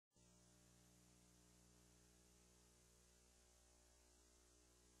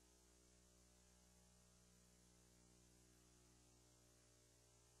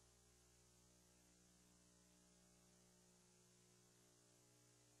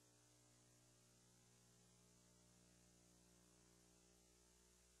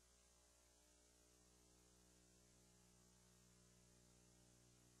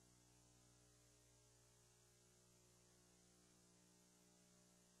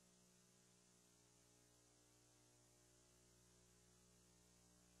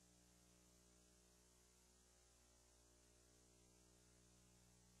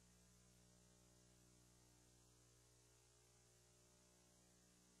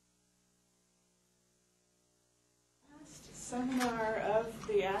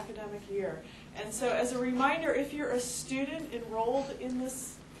academic year. And so as a reminder, if you're a student enrolled in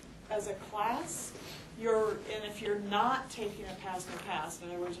this as a class, and if you're not taking it pass and pass, in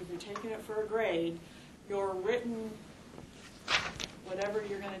other words, if you're taking it for a grade, your written, whatever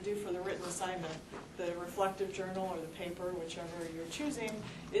you're going to do for the written assignment, the reflective journal or the paper, whichever you're choosing,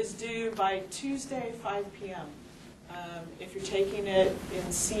 is due by Tuesday, 5 p.m. If you're taking it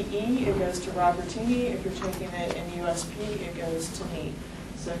in CE, it goes to Robertini. If you're taking it in USP, it goes to me.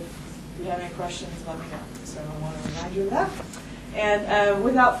 So if you have any questions, let me know. So I want to remind you of that. And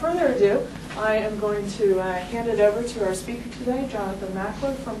without further ado, I am going to hand it over to our speaker today, Jonathan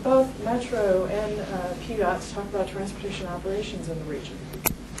Makler, from both Metro and PDOT, to talk about transportation operations in the region.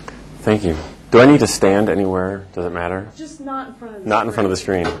 Thank you. Do I need to stand anywhere? Does it matter? Just not in front of the Not in front of the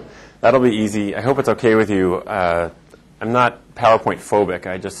screen. That'll be easy. I hope it's okay with you. I'm not PowerPoint phobic.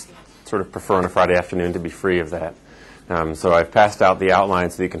 I just sort of prefer on a Friday afternoon to be free of that. So I've passed out the outline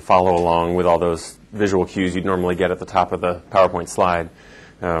so that you can follow along with all those visual cues you'd normally get at the top of the PowerPoint slide.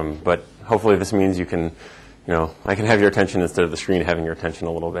 But hopefully this means you can, I can have your attention instead of the screen having your attention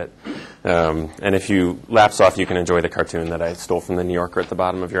a little bit. And if you lapse off, you can enjoy the cartoon that I stole from the New Yorker at the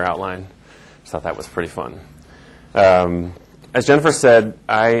bottom of your outline. Just thought that was pretty fun. As Jennifer said,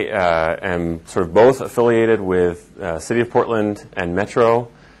 I am sort of both affiliated with City of Portland and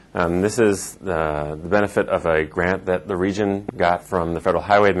Metro. This is the benefit of a grant that the region got from the Federal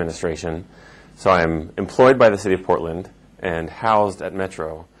Highway Administration. So I'm employed by the City of Portland and housed at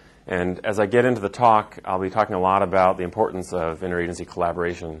Metro. And as I get into the talk, I'll be talking a lot about the importance of interagency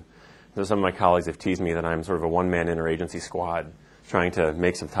collaboration. So some of my colleagues have teased me that I'm sort of a one-man interagency squad trying to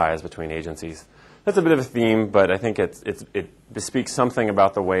make some ties between agencies. That's a bit of a theme, but I think it bespeaks something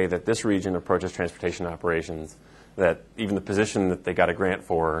about the way that this region approaches transportation operations, that even the position that they got a grant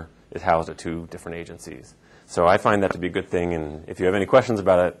for is housed at 2 different agencies. So I find that to be a good thing, and if you have any questions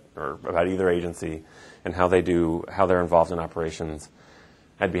about it, or about either agency and how they're involved in operations,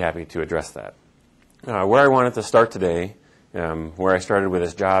 I'd be happy to address that. Where I wanted to start today, where I started with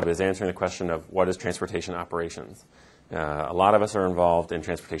this job, is answering the question of what is transportation operations. A lot of us are involved in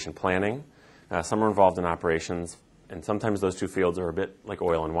transportation planning. Some are involved in operations, and sometimes those 2 fields are a bit like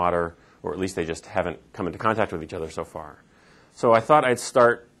oil and water, or at least they just haven't come into contact with each other so far. So I thought I'd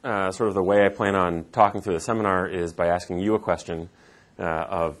start sort of the way I plan on talking through the seminar is by asking you a question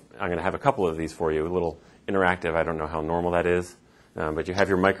I'm going to have a couple of these for you, a little interactive. I don't know how normal that is, but you have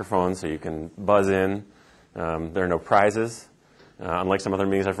your microphone so you can buzz in. There are no prizes. Unlike some other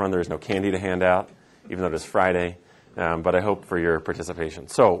meetings I've run, there is no candy to hand out, even though it is Friday. But I hope for your participation.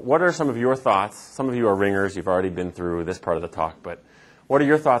 So what are some of your thoughts? Some of you are ringers. You've already been through this part of the talk. But what are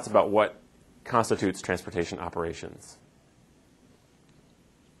your thoughts about what constitutes transportation operations?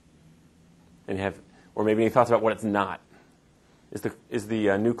 And or maybe any thoughts about what it's not? Is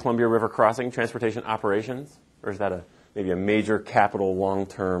the new Columbia River crossing transportation operations? Or is that maybe a major capital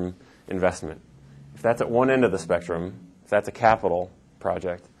long-term investment? If that's at one end of the spectrum, if that's a capital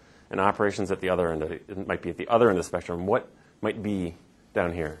project, and operations at the other end, it might be at the other end of the spectrum. What might be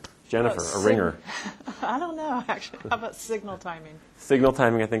down here? Jennifer, a ringer. I don't know, actually. How about signal timing? Signal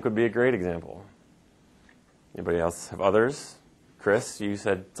timing, I think, would be a great example. Anybody else have others? Chris, you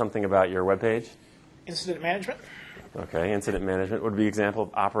said something about your webpage. Incident management. Okay, incident management would be an example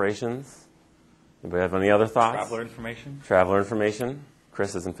of operations. Anybody have any other thoughts? Traveler information. Traveler information.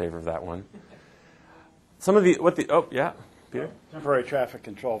 Chris is in favor of that one. Some of the, oh, yeah. Peter? Temporary traffic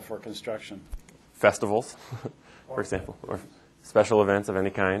control for construction. Festivals, for example, or special events of any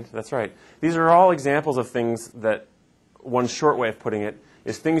kind. That's right. These are all examples of things that, one short way of putting it,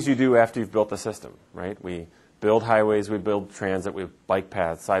 is things you do after you've built the system, right? We build highways, we build transit, we have bike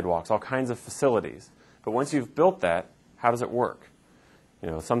paths, sidewalks, all kinds of facilities. But once you've built that, how does it work?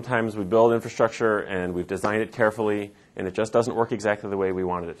 Sometimes we build infrastructure and we've designed it carefully, and it just doesn't work exactly the way we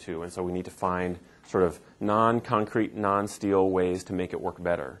wanted it to. And so we need to find sort of non-concrete, non-steel ways to make it work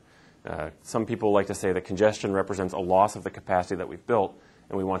better. Some people like to say that congestion represents a loss of the capacity that we've built,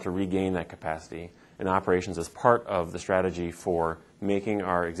 and we want to regain that capacity. And operations is part of the strategy for making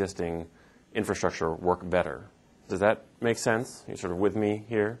our existing infrastructure work better. Does that make sense? You're sort of with me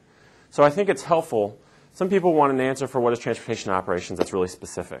here? So I think it's helpful. Some people want an answer for what is transportation operations that's really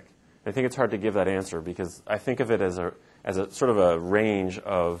specific. I think it's hard to give that answer because I think of it as a sort of a range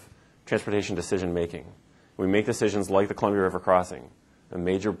of transportation decision making. We make decisions like the Columbia River crossing, a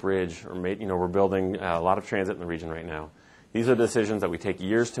major bridge, or we're building a lot of transit in the region right now. These are decisions that we take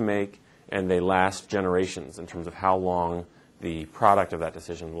years to make, and they last generations in terms of how long the product of that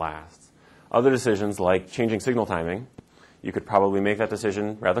decision lasts. Other decisions, like changing signal timing, you could probably make that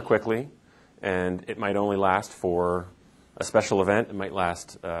decision rather quickly, and it might only last for a special event, it might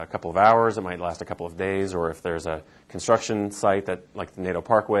last a couple of hours, it might last a couple of days, or if there's a construction site that, like the NATO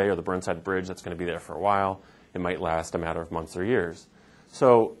Parkway or the Burnside Bridge, that's going to be there for a while, it might last a matter of months or years.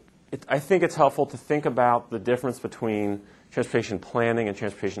 So I think it's helpful to think about the difference between transportation planning and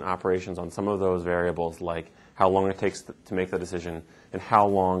transportation operations on some of those variables, like how long it takes to make the decision and how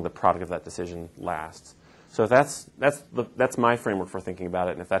long the product of that decision lasts. So that's my framework for thinking about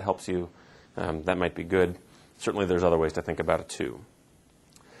it, and if that helps you, that might be good. Certainly there's other ways to think about it too.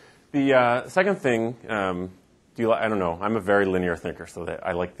 The second thing, I don't know, I'm a very linear thinker, so that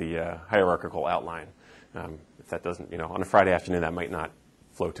I like the hierarchical outline. If that doesn't, on a Friday afternoon, that might not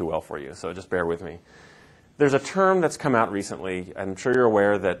flow too well for you, so just bear with me. There's a term that's come out recently. I'm sure you're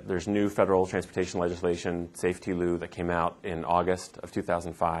aware that there's new federal transportation legislation, SAFE-TLU, that came out in August of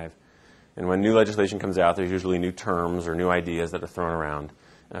 2005. And when new legislation comes out, there's usually new terms or new ideas that are thrown around.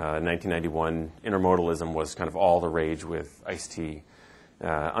 In 1991, intermodalism was kind of all the rage with ICE-T.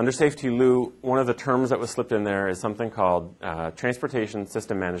 Under SAFE-TLU, one of the terms that was slipped in there is something called Transportation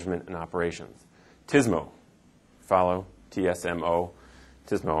System Management and Operations, TSMO. Follow, TSMO.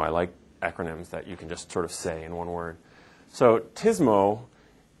 TSMO, I like acronyms that you can just sort of say in one word. So TSMO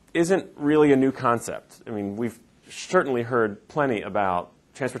isn't really a new concept. I mean, we've certainly heard plenty about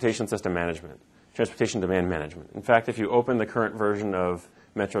transportation system management, transportation demand management. In fact, if you open the current version of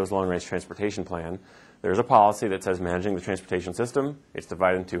Metro's long-range transportation plan, there's a policy that says managing the transportation system. It's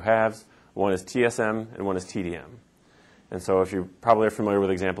divided into two halves. One is TSM and one is TDM. And so if you probably are familiar with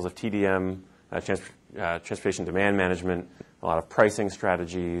examples of TDM, transportation demand management, a lot of pricing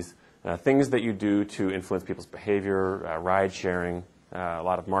strategies, things that you do to influence people's behavior, ride sharing, a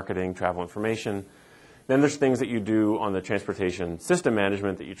lot of marketing, travel information. Then there's things that you do on the transportation system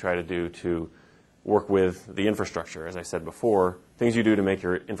management that you try to do to work with the infrastructure, as I said before, things you do to make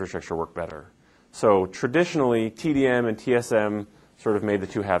your infrastructure work better. So traditionally, TDM and TSM sort of made the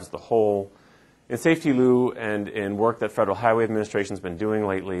two halves of the whole. In SAFE-TLU and in work that Federal Highway Administration has been doing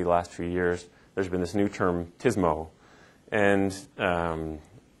lately the last few years, there's been this new term, TSMO. And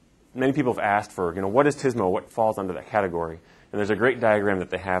many people have asked for, what is TSMO? What falls under that category? And there's a great diagram that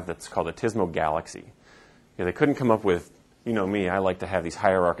they have that's called a TSMO galaxy. They couldn't come up with, me, I like to have these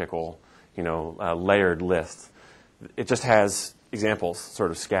hierarchical, layered lists. It just has examples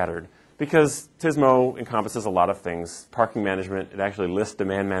sort of scattered. Because TSMO encompasses a lot of things. Parking management, it actually lists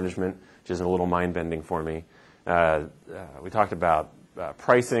demand management, which is a little mind-bending for me. We talked about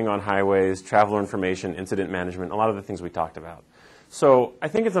pricing on highways, traveler information, incident management, a lot of the things we talked about. So I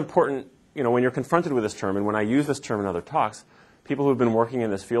think it's important, when you're confronted with this term, and when I use this term in other talks, people who've been working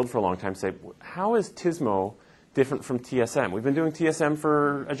in this field for a long time say, how is TSMO different from TSM? We've been doing TSM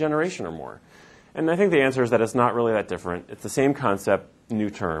for a generation or more. And I think the answer is that it's not really that different. It's the same concept, new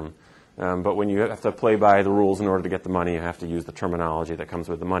term. But when you have to play by the rules in order to get the money, you have to use the terminology that comes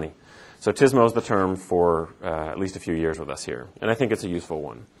with the money. So TSMO is the term for at least a few years with us here. And I think it's a useful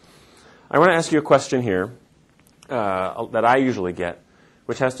one. I want to ask you a question here that I usually get,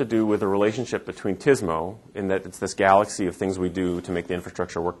 which has to do with the relationship between TSMO, in that it's this galaxy of things we do to make the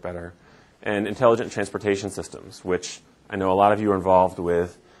infrastructure work better, and intelligent transportation systems, which I know a lot of you are involved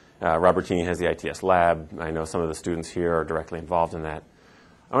with. Robertini has the ITS lab. I know some of the students here are directly involved in that.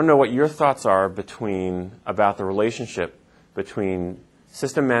 I want to know what your thoughts are about the relationship between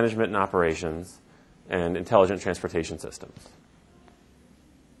system management and operations and intelligent transportation systems.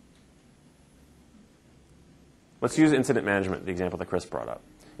 Let's use incident management, the example that Chris brought up.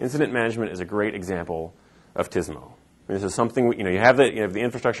 Incident management is a great example of TSMO. This is something, you have the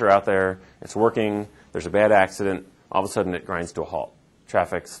infrastructure out there, it's working, there's a bad accident, all of a sudden it grinds to a halt.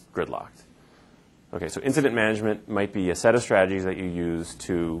 Traffic's gridlocked. Okay, so incident management might be a set of strategies that you use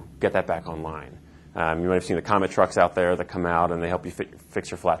to get that back online. You might have seen the Comet trucks out there that come out and they help you fix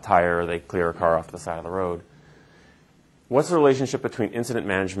your flat tire, or they clear a car off to the side of the road. What's the relationship between incident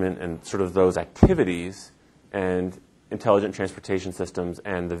management and sort of those activities and intelligent transportation systems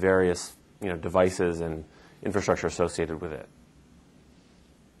and the various devices and infrastructure associated with it?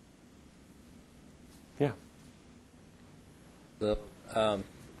 Yeah. The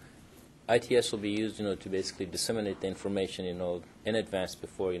ITS will be used, to basically disseminate the information, in advance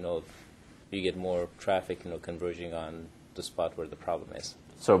before, you get more traffic, converging on the spot where the problem is.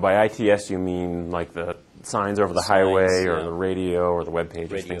 So by ITS, you mean like the signs over the highway, or the radio, or the web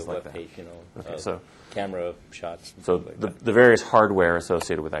pages, things like that? Radio, web page, Okay, so camera shots. So like the various hardware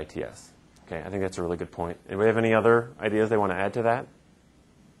associated with ITS. Okay, I think that's a really good point. Anybody have any other ideas they want to add to that?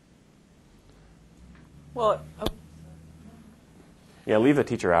 Well, Yeah, leave the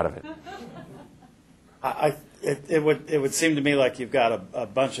teacher out of it. It would seem to me like you've got a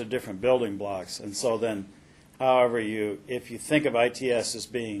bunch of different building blocks, and so then However, if you think of ITS as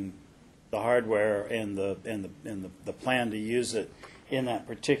being the hardware and the plan to use it in that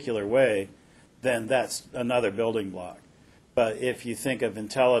particular way, then that's another building block. But if you think of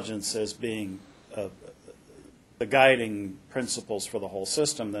intelligence as being the guiding principles for the whole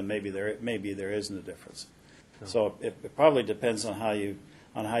system, then maybe there isn't a difference. No. So it probably depends on how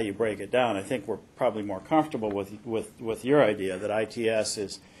you break it down. I think we're probably more comfortable with your idea that ITS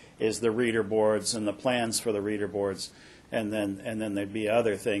is the reader boards and the plans for the reader boards, and then there'd be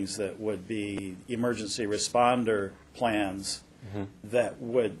other things that would be emergency responder plans that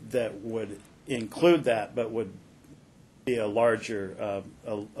would include that, but would be a larger,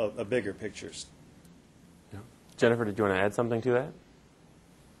 a bigger pictures. Yeah. Jennifer, did you want to add something to that?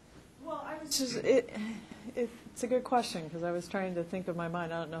 Well, I was just it's a good question, because I was trying to think of my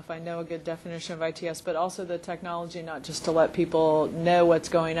mind. I don't know if I know a good definition of ITS, but also the technology, not just to let people know what's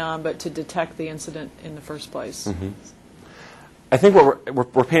going on, but to detect the incident in the first place. Mm-hmm. I think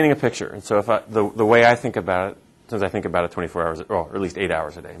we're painting a picture, and so if the way I think about it, since I think about it 24 hours, or at least 8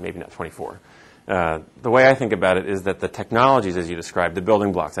 hours a day, maybe not 24. The way I think about it is that the technologies, as you described, the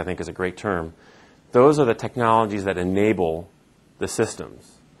building blocks, I think is a great term. Those are the technologies that enable the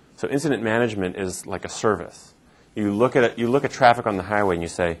systems. So incident management is like a service. You look at traffic on the highway and you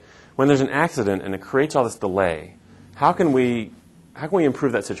say, when there's an accident and it creates all this delay, how can we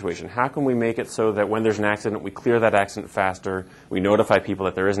improve that situation? How can we make it so that when there's an accident, we clear that accident faster, we notify people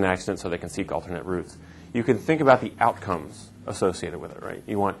that there is an accident so they can seek alternate routes? You can think about the outcomes associated with it, right?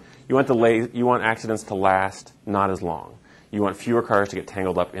 You want accidents to last not as long. You want fewer cars to get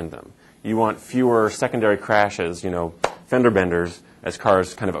tangled up in them. You want fewer secondary crashes, fender benders, as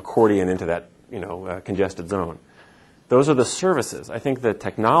cars kind of accordion into that, congested zone. Those are the services. I think the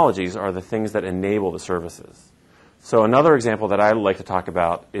technologies are the things that enable the services. So another example that I like to talk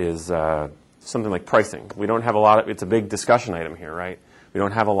about is something like pricing. We don't have it's a big discussion item here, right? We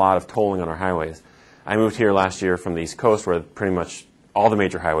don't have a lot of tolling on our highways. I moved here last year from the East Coast, where pretty much all the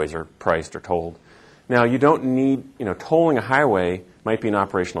major highways are priced or tolled. Now, you don't need, tolling a highway might be an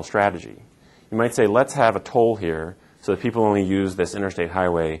operational strategy. You might say, let's have a toll here so that people only use this interstate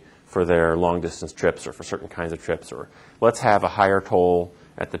highway for their long-distance trips or for certain kinds of trips. Or let's have a higher toll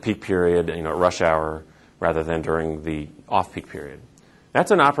at the peak period, at rush hour, rather than during the off-peak period.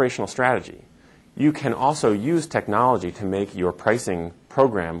 That's an operational strategy. You can also use technology to make your pricing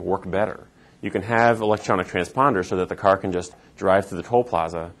program work better. You can have electronic transponders so that the car can just drive through the toll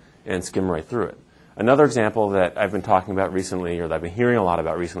plaza and skim right through it. Another example that I've been talking about recently, or that I've been hearing a lot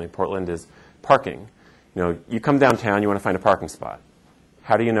about recently in Portland, is parking. You come downtown, you want to find a parking spot.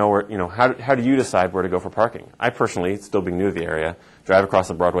 How do you know where, how do you decide where to go for parking? I personally, still being new to the area, drive across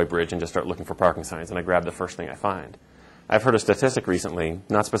the Broadway Bridge and just start looking for parking signs, and I grab the first thing I find. I've heard a statistic recently,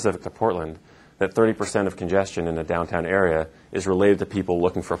 not specific to Portland, that 30% of congestion in the downtown area is related to people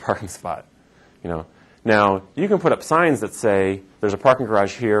looking for a parking spot. Now, you can put up signs that say there's a parking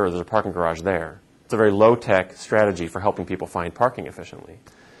garage here or there's a parking garage there. It's a very low-tech strategy for helping people find parking efficiently.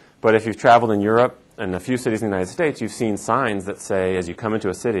 But if you've traveled in Europe and a few cities in the United States, you've seen signs that say, as you come into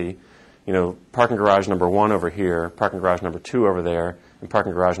a city, parking garage number 1 over here, parking garage number 2 over there, and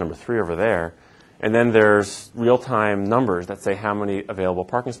parking garage number 3 over there. And then there's real-time numbers that say how many available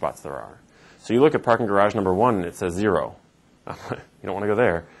parking spots there are. So you look at parking garage number 1 and it says 0. You don't want to go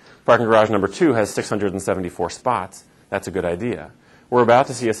there. Parking garage number 2 has 674 spots. That's a good idea. We're about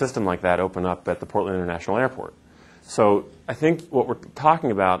to see a system like that open up at the Portland International Airport. So I think what we're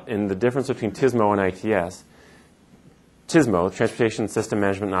talking about in the difference between TSMO and ITS, TSMO, Transportation System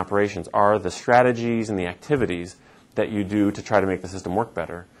Management and Operations, are the strategies and the activities that you do to try to make the system work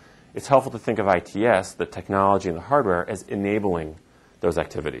better. It's helpful to think of ITS, the technology and the hardware, as enabling those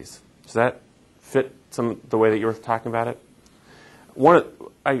activities. Does that fit the way that you were talking about it?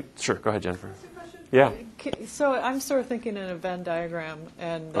 Sure, go ahead, Jennifer. Yeah. So I'm sort of thinking in a Venn diagram,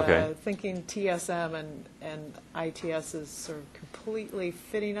 and thinking TSM and ITS is sort of completely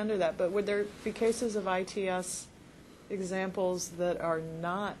fitting under that. But would there be cases of ITS examples that are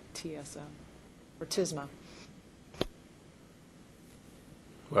not TSM or TSMA?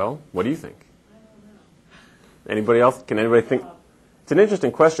 Well, what do you think? I don't know. Anybody else? Can anybody think? It's an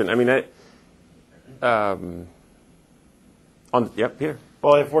interesting question. I mean, Peter.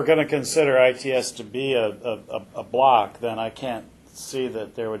 Well, if we're going to consider ITS to be a block, then I can't see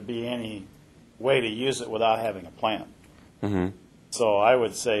that there would be any way to use it without having a plan. Mm-hmm. So I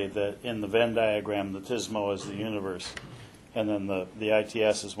would say that in the Venn diagram, the TSMO is the universe, and then the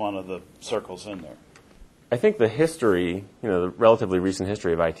ITS is one of the circles in there. I think the history, the relatively recent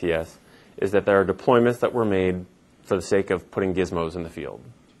history of ITS, is that there are deployments that were made for the sake of putting gizmos in the field.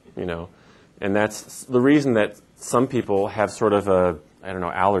 And that's the reason that some people have sort of a, I don't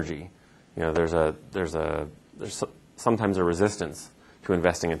know, allergy. You know, there's sometimes a resistance to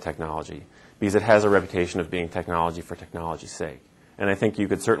investing in technology because it has a reputation of being technology for technology's sake. And I think you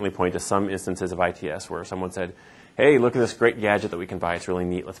could certainly point to some instances of ITS where someone said, hey, look at this great gadget that we can buy. It's really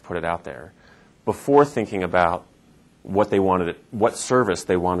neat. Let's put it out there, before thinking about what they wanted it, what service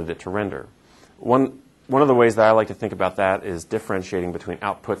they wanted it to render. One of the ways that I like to think about that is differentiating between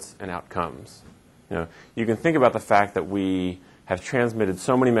outputs and outcomes. You know, you can think about the fact that we have transmitted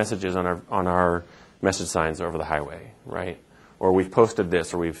so many messages on our message signs over the highway, right? Or we've posted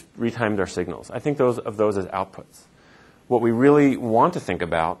this, or we've retimed our signals. I think of those as outputs. What we really want to think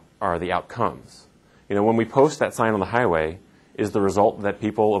about are the outcomes. You know, when we post that sign on the highway, is the result that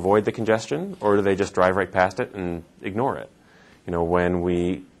people avoid the congestion, or do they just drive right past it and ignore it? You know, when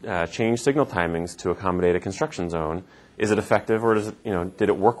we change signal timings to accommodate a construction zone, is it effective, or did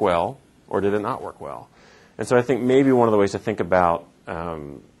it work well, or did it not work well? And so I think maybe one of the ways to think about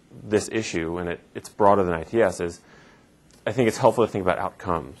this issue, and it's broader than ITS, is I think it's helpful to think about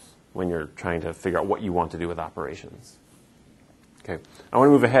outcomes when you're trying to figure out what you want to do with operations. Okay, I want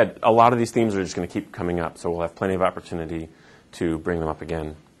to move ahead. A lot of these themes are just going to keep coming up, so we'll have plenty of opportunity to bring them up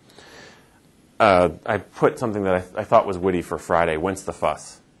again. I put something that I thought was witty for Friday. Whence the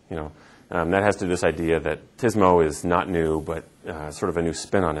fuss? You know, that has to do with this idea that TSMO is not new, but sort of a new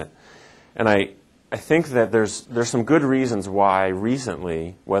spin on it. And I think that there's some good reasons why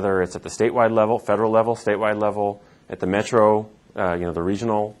recently, whether it's at the statewide level, federal level, statewide level, at the metro, the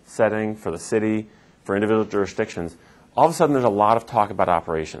regional setting, for the city, for individual jurisdictions, all of a sudden there's a lot of talk about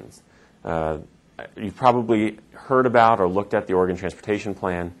operations. You've probably heard about or looked at the Oregon Transportation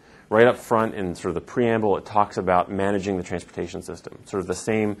Plan. Right up front in sort of the preamble, it talks about managing the transportation system, sort of the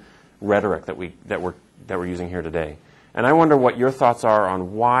same rhetoric that we're using here today. And I wonder what your thoughts are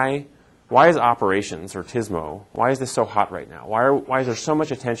on why is operations, or TSMO, why is this so hot right now? Why is there so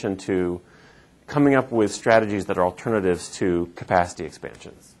much attention to coming up with strategies that are alternatives to capacity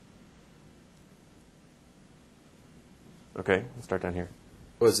expansions? Okay, let's start down here.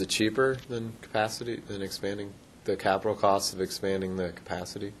 Was it cheaper than expanding the capital costs of expanding the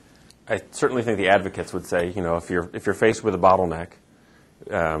capacity? I certainly think the advocates would say, if you're faced with a bottleneck,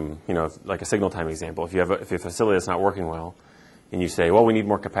 like a signal time example, if you have a facility that's not working well, and you say, well, we need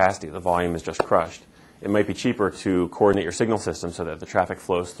more capacity, the volume is just crushed, it might be cheaper to coordinate your signal system so that the traffic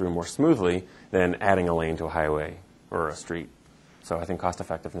flows through more smoothly than adding a lane to a highway or a street. So I think cost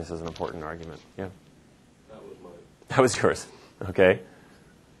effectiveness is an important argument. Yeah. That was mine. That was yours. Okay.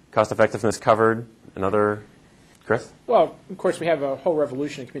 Cost effectiveness covered. Another. Chris? Well, of course, we have a whole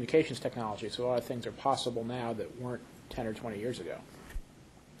revolution in communications technology, so a lot of things are possible now that weren't 10 or 20 years ago.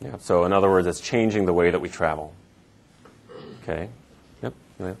 Yeah. So in other words, it's changing the way that we travel. Okay. Yep.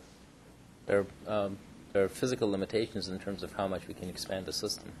 Yeah. There are physical limitations in terms of how much we can expand the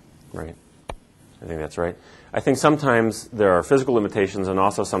system. Right. I think that's right. I think sometimes there are physical limitations, and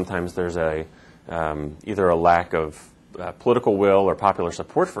also sometimes there's either a lack of political will or popular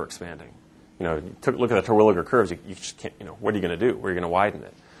support for expanding. Look at the Terwilliger curves. You just can't. What are you going to do? Where are you going to widen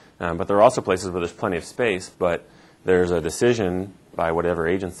it? But there are also places where there's plenty of space, but there's a decision by whatever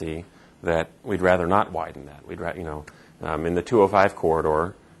agency that we'd rather not widen that. In the 205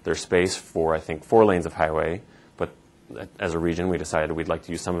 corridor, there's space for, I think, 4 lanes of highway, but as a region, we decided we'd like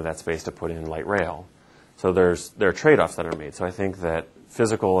to use some of that space to put in light rail. So there are trade-offs that are made. So I think that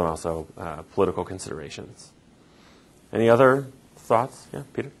physical and also political considerations. Any other thoughts? Yeah,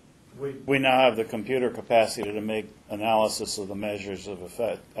 Peter? We now have the computer capacity to make analysis of the measures of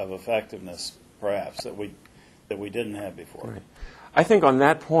effectiveness, perhaps, that we didn't have before. Right. I think on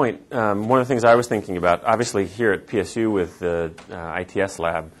that point, one of the things I was thinking about, obviously here at PSU with the ITS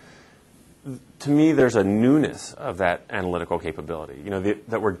lab, to me there's a newness of that analytical capability.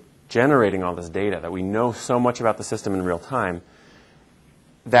 That we're generating all this data, that we know so much about the system in real time.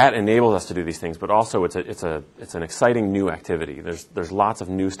 That enables us to do these things, but also it's an exciting new activity. There's lots of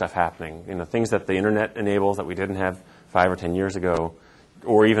new stuff happening. Things that the internet enables that we didn't have 5 or 10 years ago,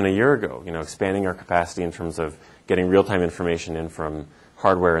 or even a year ago. Expanding our capacity in terms of getting real-time information in from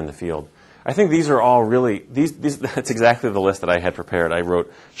hardware in the field. I think these are all really that's exactly the list that I had prepared. I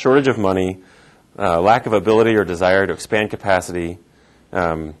wrote shortage of money, lack of ability or desire to expand capacity,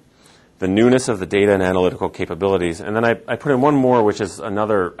 the newness of the data and analytical capabilities. And then I put in one more, which is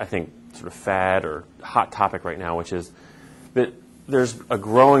another, I think, sort of fad or hot topic right now, which is that there's a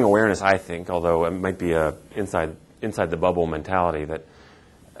growing awareness, I think, although it might be a inside the bubble mentality, that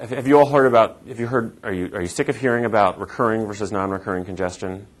have you all heard about, are you sick of hearing about recurring versus non-recurring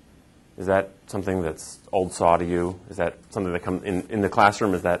congestion? Is that something that's old saw to you? Is that something that comes in the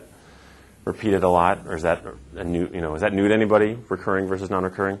classroom? Is that repeated a lot, or is that a new, is that new to anybody, recurring versus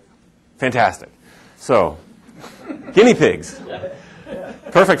non-recurring? Fantastic. So, guinea pigs.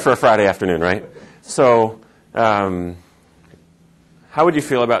 Perfect for a Friday afternoon, right? So, how would you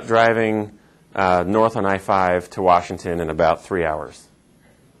feel about driving north on I-5 to Washington in about 3 hours?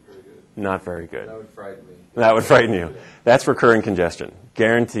 Very good. Not very good. That would frighten me. That would frighten you. That's recurring congestion.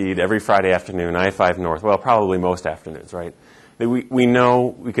 Guaranteed every Friday afternoon, I-5 north. Well, probably most afternoons, right? We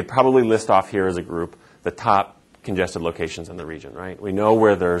know, we could probably list off here as a group the top congested locations in the region, right? We know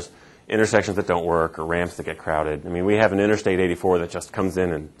where there's intersections that don't work or ramps that get crowded. I mean, we have an Interstate 84 that just comes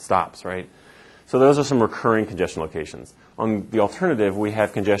in and stops, right? So those are some recurring congestion locations. On the alternative, we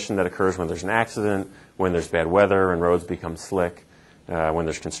have congestion that occurs when there's an accident, when there's bad weather and roads become slick, when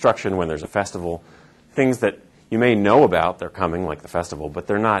there's construction, when there's a festival, things that you may know about, they're coming, like the festival, but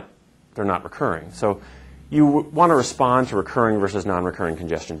they're not recurring. So you want to respond to recurring versus non-recurring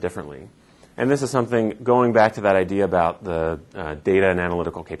congestion differently. And this is something, going back to that idea about the data and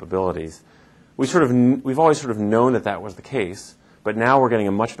analytical capabilities, we've always sort of known that that was the case, but now we're getting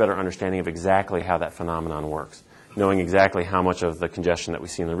a much better understanding of exactly how that phenomenon works, knowing exactly how much of the congestion that we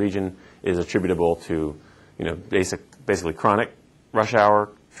see in the region is attributable to, basically chronic rush hour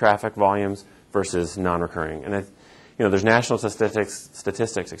traffic volumes versus non-recurring. And there's national statistics,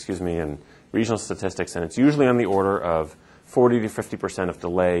 and regional statistics, and it's usually on the order of 40 to 50% of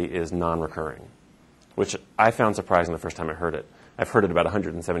delay is non-recurring, which I found surprising the first time I heard it. I've heard it about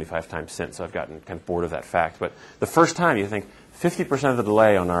 175 times since, so I've gotten kind of bored of that fact. But the first time you think 50% of the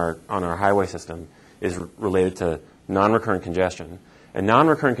delay on our highway system is related to non-recurring congestion. And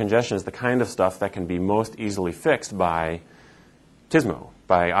non-recurring congestion is the kind of stuff that can be most easily fixed by TSMO,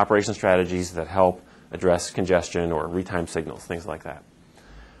 by operation strategies that help address congestion or retime signals, things like that.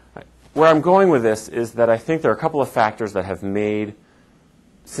 Where I'm going with this is that I think there are a couple of factors that have made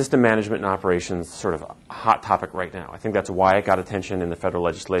system management and operations sort of a hot topic right now. I think that's why it got attention in the federal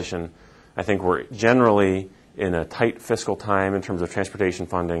legislation. I think we're generally in a tight fiscal time in terms of transportation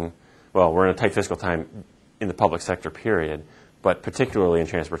funding. Well, we're in a tight fiscal time in the public sector, period, but particularly in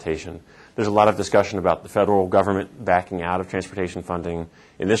transportation. There's a lot of discussion about the federal government backing out of transportation funding.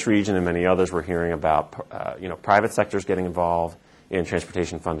 In this region and many others, we're hearing about private sectors getting involved in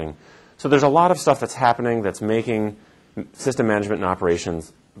transportation funding. So there's a lot of stuff that's happening that's making system management and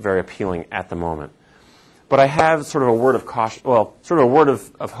operations very appealing at the moment. But I have sort of a word of caution, well, sort of a word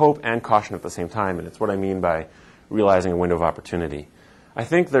of hope and caution at the same time, and it's what I mean by realizing a window of opportunity. I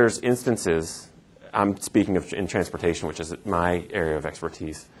think there's instances, I'm speaking of in transportation, which is my area of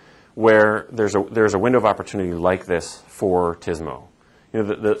expertise, where there's a window of opportunity like this for TSMO.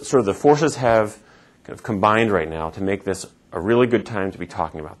 The forces have kind of combined right now to make this a really good time to be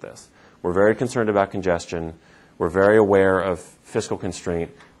talking about this. We're very concerned about congestion. We're very aware of fiscal constraint.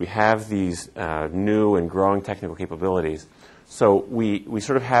 We have these new and growing technical capabilities. So we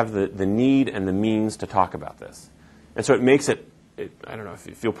sort of have the need and the means to talk about this. And so it makes it, I don't know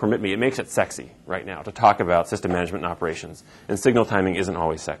if you'll permit me, it makes it sexy right now to talk about system management and operations. And signal timing isn't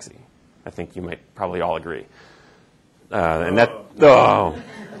always sexy. I think you might probably all agree.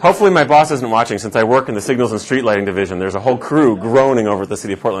 Hopefully my boss isn't watching, since I work in the signals and street lighting division. There's a whole crew groaning over at the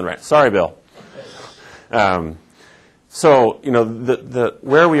city of Portland, right? Sorry, Bill. Where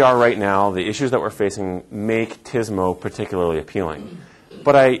we are right now, the issues that we're facing make TSMO particularly appealing.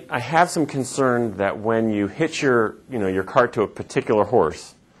 But I have some concern that when you hitch your cart to a particular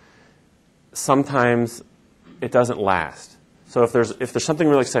horse, sometimes it doesn't last. So if there's something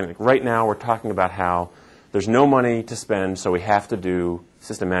really exciting, like right now we're talking about how there's no money to spend, so we have to do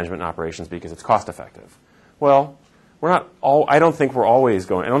system management and operations because it's cost effective. Well, I don't think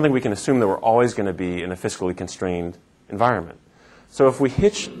we can assume that we're always going to be in a fiscally constrained environment. So if we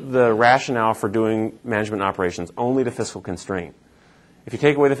hitch the rationale for doing management and operations only to fiscal constraint, if you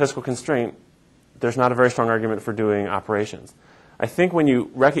take away the fiscal constraint, there's not a very strong argument for doing operations. I think when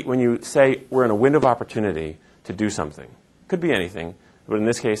you say we're in a window of opportunity to do something, could be anything, but in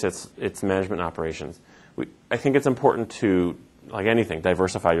this case it's management and operations. I think it's important to, like anything,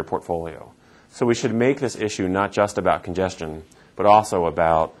 diversify your portfolio. So we should make this issue not just about congestion, but also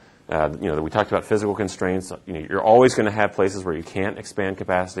about, we talked about physical constraints. You're always going to have places where you can't expand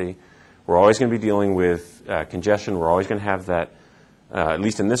capacity. We're always going to be dealing with congestion. We're always going to have that, at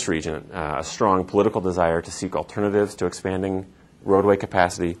least in this region, a strong political desire to seek alternatives to expanding roadway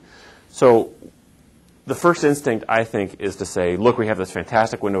capacity. So the first instinct, I think, is to say, look, we have this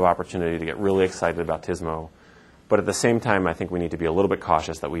fantastic window of opportunity to get really excited about TSMO. But at the same time, I think we need to be a little bit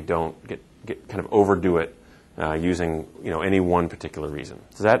cautious that we don't get kind of overdo it using any one particular reason.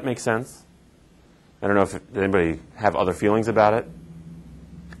 Does that make sense? I don't know if anybody have other feelings about it.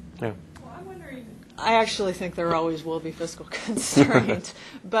 Yeah. Well, I actually think there always will be fiscal constraint,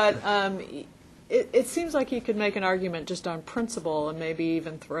 but it seems like you could make an argument just on principle and maybe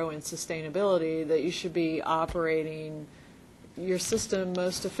even throw in sustainability that you should be operating your system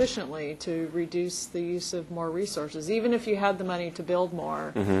most efficiently to reduce the use of more resources. Even if you had the money to build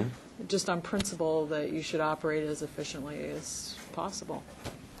more, just on principle that you should operate as efficiently as possible.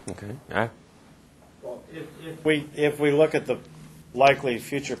 Okay. Yeah. Well, if we look at the likely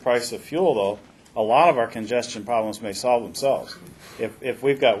future price of fuel, though, a lot of our congestion problems may solve themselves. If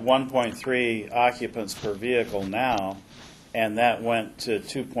we've got 1.3 occupants per vehicle now, and that went to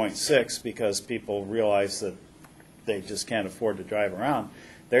 2.6 because people realize that they just can't afford to drive around,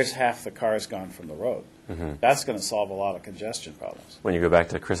 there's half the cars gone from the road. That's going to solve a lot of congestion problems. When you go back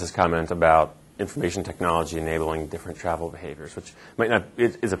to Chris's comment about information technology enabling different travel behaviors, which might not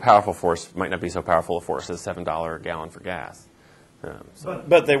is a powerful force, might not be so powerful a force as $7 a gallon for gas.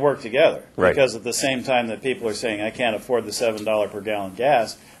 But they work together, Right. because at the same time that people are saying, I can't afford the $7 per gallon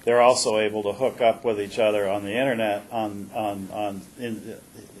gas, they're also able to hook up with each other on the internet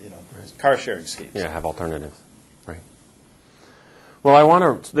car sharing schemes. Yeah, have alternatives. Right. Well, I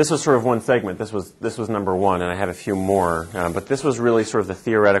want to. This was sort of one segment. This was number one, and I have a few more. But this was really sort of the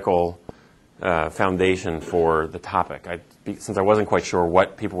theoretical foundation for the topic. Since I wasn't quite sure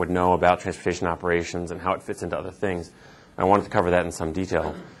what people would know about transportation operations and how it fits into other things, I wanted to cover that in some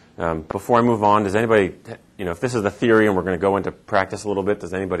detail. Before I move on, does anybody, if this is the theory and we're going to go into practice a little bit,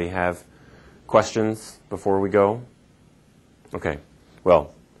 does anybody have questions before we go? Okay.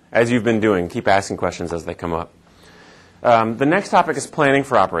 Well, as you've been doing, keep asking questions as they come up. The next topic is planning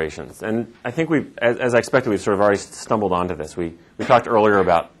for operations. And I think as I expected, we've sort of already stumbled onto this. We talked earlier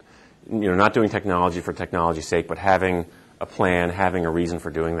about not doing technology for technology's sake, but having a plan, having a reason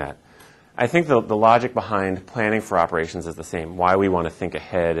for doing that. I think the logic behind planning for operations is the same, why we want to think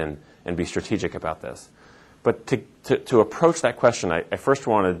ahead and be strategic about this. But to approach that question, I first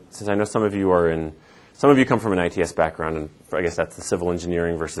wanted, since I know some of you come from an ITS background, and I guess that's the civil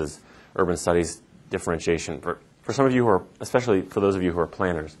engineering versus urban studies differentiation. For some of you who are, especially for those of you who are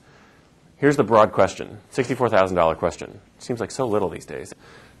planners, here's the broad question, $64,000 question. Seems like so little these days,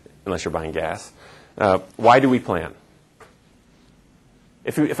 unless you're buying gas. Why do we plan?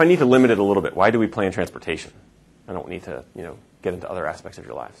 If I need to limit it a little bit, why do we plan transportation? I don't need to, get into other aspects of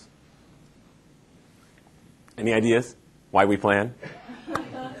your lives. Any ideas why we plan?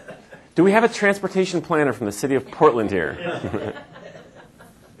 Do we have a transportation planner from the city of Portland here?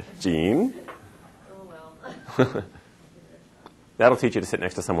 Jean? Oh, well. That'll teach you to sit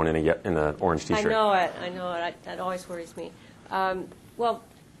next to someone in an orange T-shirt. I know it. That always worries me. Well,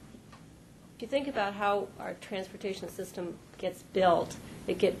 if you think about how our transportation system gets built,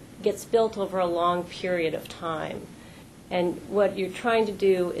 it gets built over a long period of time. And what you're trying to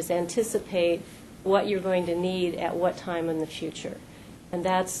do is anticipate what you're going to need at what time in the future. And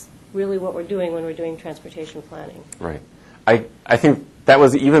that's really what we're doing when we're doing transportation planning. Right. I think that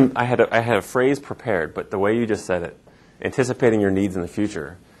was even, I had a phrase prepared, but the way you just said it, anticipating your needs in the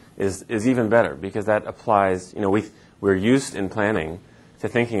future, is even better, because that applies, we're used in planning to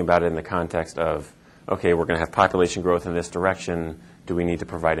thinking about it in the context of, okay, we're going to have population growth in this direction. Do we need to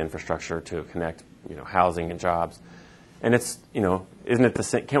provide infrastructure to connect, housing and jobs? And it's, isn't it the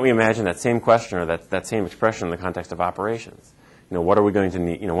same? Can't we imagine that same question or that same expression in the context of operations? What are we going to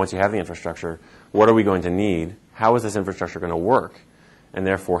need? Once you have the infrastructure, what are we going to need? How is this infrastructure going to work? And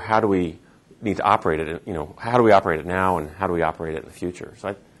therefore, how do we need to operate it? How do we operate it now, and how do we operate it in the future?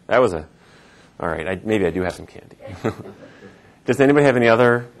 So that was all right. Maybe I do have some candy. Does anybody have any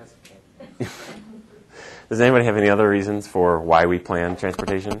other? Does anybody have any other reasons for why we plan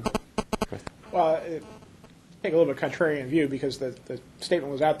transportation? Well, take a little bit contrarian view, because the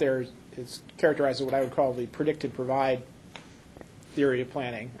statement was out there. It's characterized as what I would call the predict and provide theory of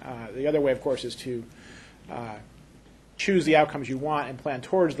planning. The other way, of course, is to choose the outcomes you want and plan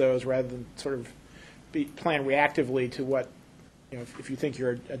towards those, rather than sort of plan reactively to what, if you think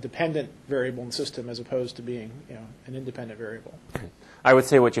you're a dependent variable in the system as opposed to being, an independent variable. I would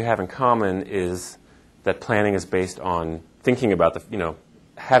say what you have in common is that planning is based on thinking about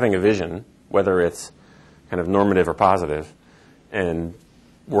having a vision, whether it's kind of normative or positive, and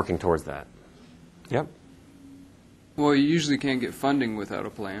working towards that. Yep. Well, you usually can't get funding without a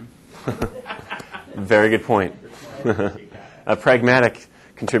plan. Very good point. A pragmatic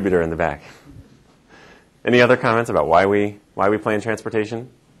contributor in the back. Any other comments about why we plan transportation?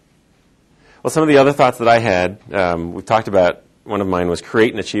 Well, some of the other thoughts that I had, we talked about, one of mine was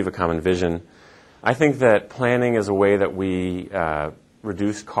create and achieve a common vision. I think that planning is a way that we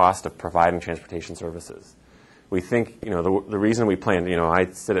reduce cost of providing transportation services. We think, the reason we plan, I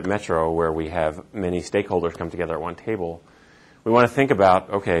sit at Metro where we have many stakeholders come together at one table. We want to think about,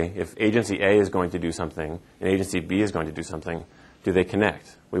 okay, if agency A is going to do something and agency B is going to do something, do they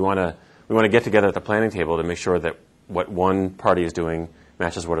connect? We want to get together at the planning table to make sure that what one party is doing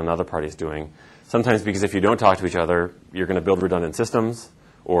matches what another party is doing. Sometimes because if you don't talk to each other, you're going to build redundant systems,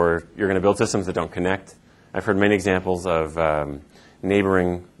 or you're going to build systems that don't connect. I've heard many examples of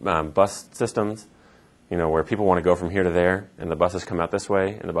neighboring bus systems, where people want to go from here to there, and the buses come out this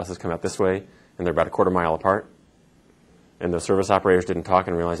way, and the buses come out this way, and they're about a quarter mile apart. And the service operators didn't talk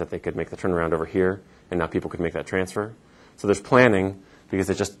and realize that they could make the turnaround over here, and now people could make that transfer. So there's planning, because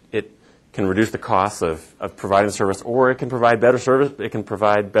it can reduce the costs of providing service, or it can provide better service. It can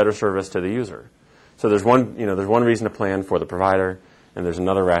provide better service to the user. So there's one reason to plan for the provider, and there's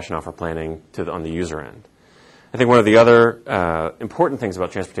another rationale for planning on the user end. I think one of the other important things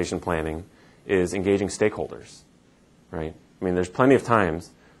about transportation planning is engaging stakeholders, right? I mean, there's plenty of times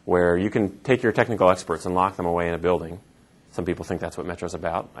where you can take your technical experts and lock them away in a building. Some people think that's what Metro's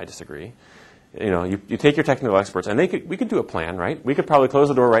about. I disagree. You take your technical experts, and we could do a plan, right? We could probably close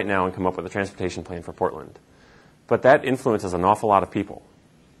the door right now and come up with a transportation plan for Portland. But that influences an awful lot of people,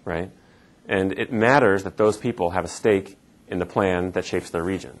 right? And it matters that those people have a stake in the plan that shapes their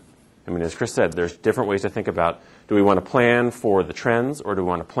region. I mean, as Chris said, there's different ways to think about, do we want to plan for the trends, or do we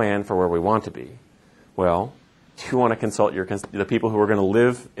want to plan for where we want to be? Well, you want to consult the people who are going to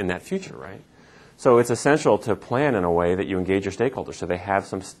live in that future, right? So it's essential to plan in a way that you engage your stakeholders, so they have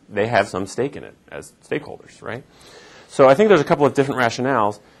some stake in it as stakeholders, right? So I think there's a couple of different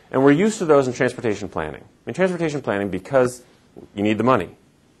rationales, and we're used to those in transportation planning. In transportation planning, because you need the money,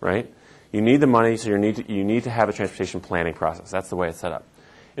 right? You need the money, so you need to have a transportation planning process. That's the way it's set up.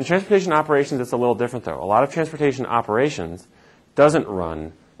 In transportation operations, it's a little different, though. A lot of transportation operations doesn't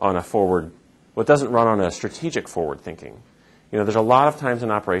run on a strategic forward thinking. There's a lot of times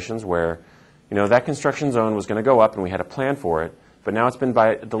in operations where that construction zone was going to go up and we had a plan for it, but now it's been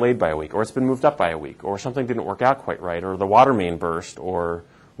delayed by a week, or it's been moved up by a week, or something didn't work out quite right, or the water main burst, or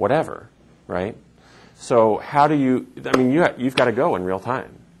whatever, right? So you've got to go in real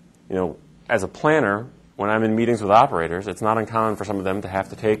time. As a planner, when I'm in meetings with operators, it's not uncommon for some of them to have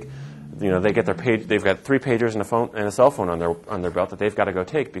to take, they've got 3 pagers and a phone and a cell phone on their belt that they've got to go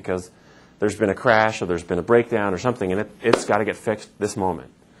take because there's been a crash or there's been a breakdown or something, and it's got to get fixed this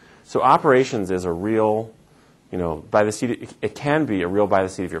moment. So operations is a real, it can be a real by the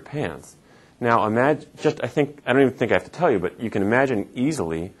seat of your pants. Now I don't even think I have to tell you, but you can imagine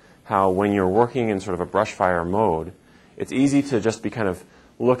easily how when you're working in sort of a brush fire mode, it's easy to just be kind of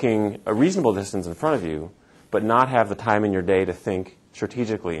looking a reasonable distance in front of you, but not have the time in your day to think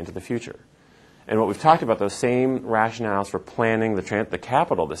strategically into the future. And what we've talked about, those same rationales for planning the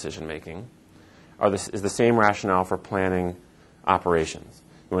capital decision making, is the same rationale for planning operations.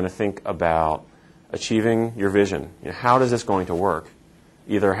 You want to think about achieving your vision. How is this going to work?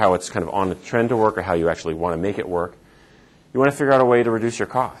 Either how it's kind of on the trend to work or how you actually want to make it work. You want to figure out a way to reduce your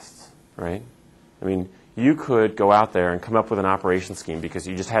costs, right? I mean, you could go out there and come up with an operation scheme because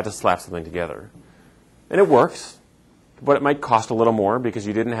you just had to slap something together. And it works, but it might cost a little more because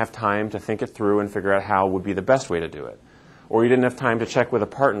you didn't have time to think it through and figure out how would be the best way to do it. Or you didn't have time to check with a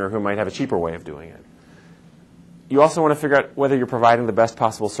partner who might have a cheaper way of doing it. You also want to figure out whether you're providing the best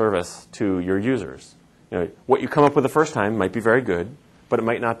possible service to your users. What you come up with the first time might be very good, but it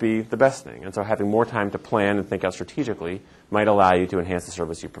might not be the best thing. And so having more time to plan and think out strategically might allow you to enhance the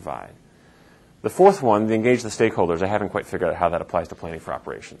service you provide. The fourth one, the engage the stakeholders, I haven't quite figured out how that applies to planning for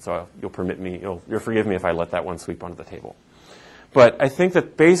operations. So you'll forgive me if I let that one sweep onto the table. But I think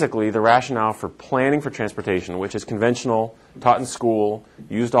that basically the rationale for planning for transportation, which is conventional, taught in school,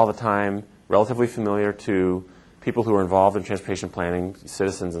 used all the time, relatively familiar to people who are involved in transportation planning,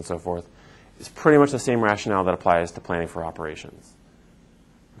 citizens and so forth, is pretty much the same rationale that applies to planning for operations.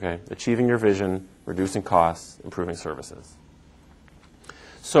 Okay? Achieving your vision, reducing costs, improving services.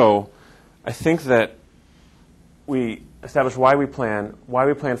 So I think that we established why we plan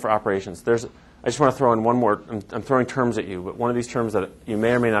for operations. I just want to throw in one more. I'm throwing terms at you, but one of these terms that you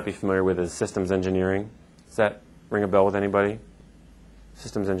may or may not be familiar with is systems engineering. Does that ring a bell with anybody?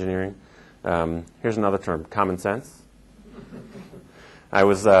 Systems engineering. Here's another term, common sense. I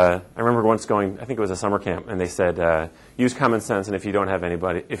remember once going, I think it was a summer camp, and they said, use common sense, and if you don't have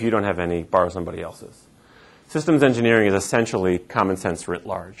any, borrow somebody else's. Systems engineering is essentially common sense writ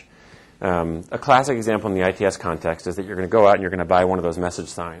large. A classic example in the ITS context is that you're going to go out and you're going to buy one of those message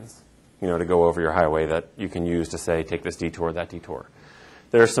signs, to go over your highway that you can use to say, take this detour, that detour.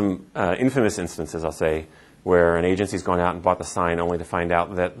 There are some infamous instances, I'll say, where an agency's gone out and bought the sign only to find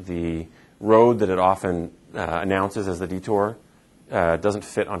out that the road that it often announces as the detour doesn't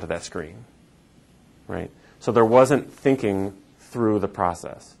fit onto that screen, right? So there wasn't thinking through the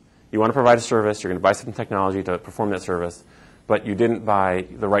process. You want to provide a service, you're going to buy some technology to perform that service, but you didn't buy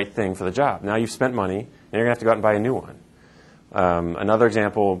the right thing for the job. Now you've spent money, and you're going to have to go out and buy a new one. Another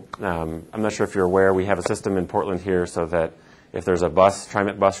example, I'm not sure if you're aware, we have a system in Portland here so that if there's a bus,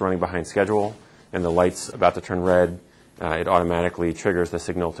 TriMet bus running behind schedule, and the light's about to turn red, it automatically triggers the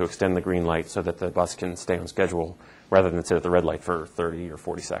signal to extend the green light so that the bus can stay on schedule rather than sit at the red light for 30 or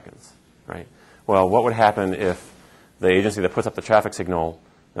 40 seconds, right? Well, what would happen if the agency that puts up the traffic signal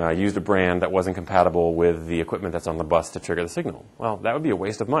used a brand that wasn't compatible with the equipment that's on the bus to trigger the signal? Well, that would be a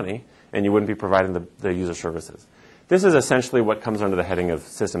waste of money, and you wouldn't be providing the user services. This is essentially what comes under the heading of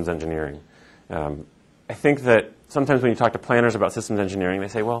systems engineering. I think that sometimes when you talk to planners about systems engineering, they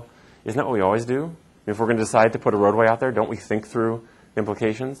say, well, isn't that what we always do? If we're going to decide to put a roadway out there, don't we think through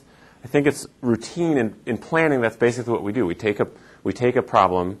implications? I think it's routine in planning. That's basically what we do. We take a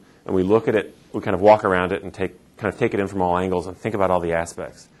problem and we look at it. We kind of walk around it and take it in from all angles and think about all the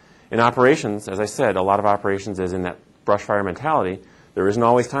aspects. In operations, as I said, a lot of operations is in that brush fire mentality. There isn't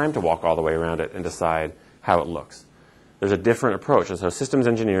always time to walk all the way around it and decide how it looks. There's a different approach. And so systems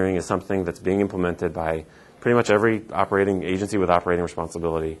engineering is something that's being implemented by pretty much every operating agency with operating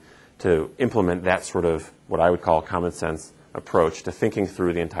responsibility to implement that sort of what I would call common sense approach to thinking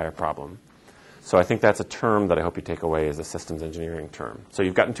through the entire problem. So I think that's a term that I hope you take away as a systems engineering term. So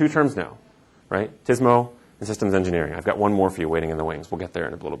you've gotten two terms now, right? TSMO and systems engineering. I've got one more for you waiting in the wings. We'll get there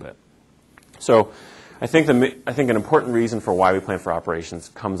in a little bit. So I think an important reason for why we plan for operations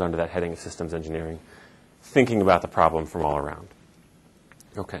comes under that heading of systems engineering, thinking about the problem from all around.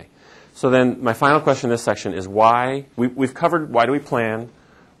 Okay. So then my final question in this section is why. We've covered why do we plan,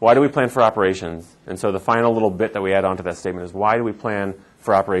 why do we plan for operations, and so the final little bit that we add on to that statement is why do we plan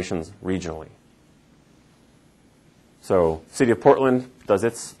for operations regionally? So City of Portland does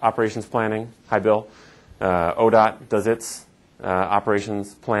its operations planning. Hi, Bill. ODOT does its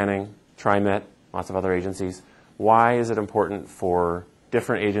operations planning. TriMet, lots of other agencies. Why is it important for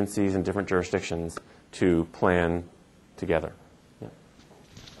different agencies and different jurisdictions to plan together? Yeah.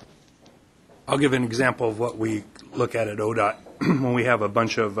 I'll give an example of what we look at ODOT when we have a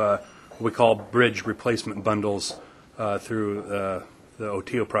bunch of what we call bridge replacement bundles through the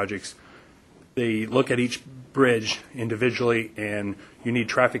OTO projects. They look at each bridge individually, and you need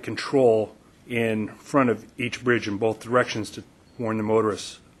traffic control in front of each bridge in both directions to warn the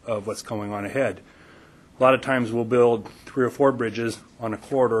motorists of what's going on ahead. A lot of times we'll build 3 or 4 bridges on a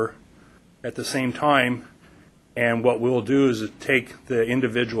corridor at the same time, and what we'll do is take the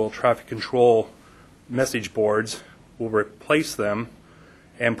individual traffic control message boards, we'll replace them,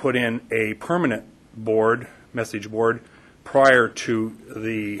 and put in a permanent message board prior to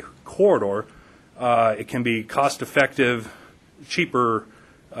the corridor. It can be cost-effective, cheaper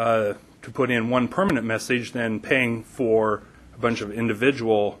to put in one permanent message than paying for a bunch of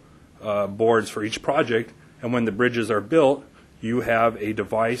individual boards for each project. And when the bridges are built, you have a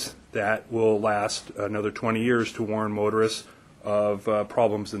device that will last another 20 years to warn motorists of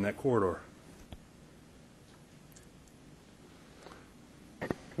problems in that corridor.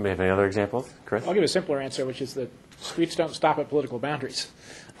 Do we have any other examples? Chris? I'll give a simpler answer, which is that streets don't stop at political boundaries.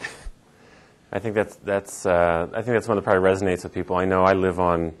 I think that's one that probably resonates with people. I know I live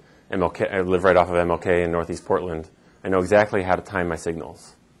on MLK. I live right off of MLK in Northeast Portland. I know exactly how to time my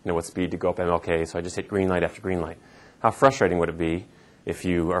signals. I know what speed to go up MLK, so I just hit green light after green light. How frustrating would it be if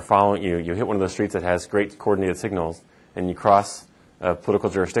you are following you hit one of those streets that has great coordinated signals, and you cross a political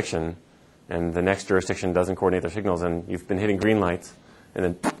jurisdiction, and the next jurisdiction doesn't coordinate their signals, and you've been hitting green lights, and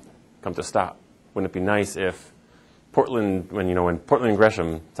then come to stop. Wouldn't it be nice if Portland, when Portland and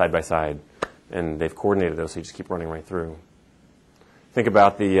Gresham side by side, and they've coordinated those, so you just keep running right through. Think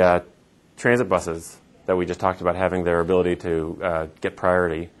about the transit buses that we just talked about having their ability to get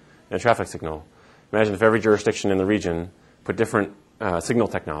priority in a traffic signal. Imagine if every jurisdiction in the region put different signal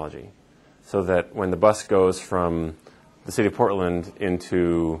technology so that when the bus goes from the city of Portland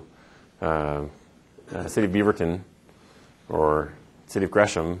into city of Beaverton or city of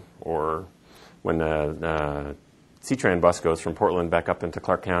Gresham, or when the C-Tran bus goes from Portland back up into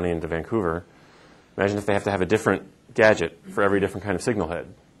Clark County into Vancouver, imagine if they have to have a different gadget for every different kind of signal head.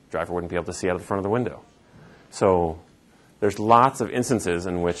 The driver wouldn't be able to see out of the front of the window. So there's lots of instances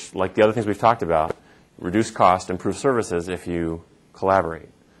in which, like the other things we've talked about, reduce cost, improve services if you collaborate.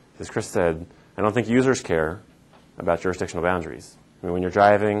 As Chris said, I don't think users care about jurisdictional boundaries. I mean, when you're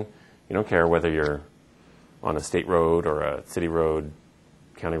driving, you don't care whether you're on a state road or a city road,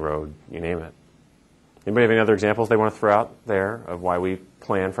 county road, you name it. Anybody have any other examples they want to throw out there of why we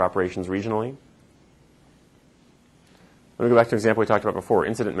plan for operations regionally? Let me go back to an example we talked about before,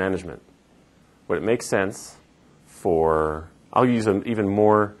 incident management. Would it make sense for, I'll use an even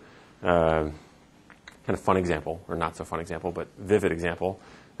more kind of fun example, or not so fun example, but vivid example,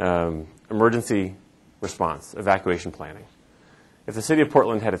 emergency response, evacuation planning. If the city of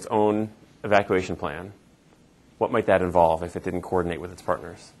Portland had its own evacuation plan, what might that involve if it didn't coordinate with its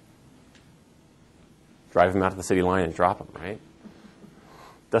partners? Drive them out to the city line and drop them, right?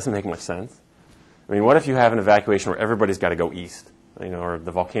 Doesn't make much sense. I mean, what if you have an evacuation where everybody's got to go east, or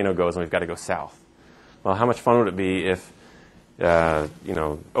the volcano goes and we've got to go south? Well, how much fun would it be if,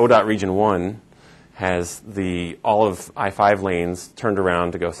 ODOT Region 1 has all of I-5 lanes turned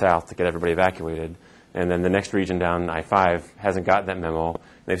around to go south to get everybody evacuated, and then the next region down I-5 hasn't got that memo, and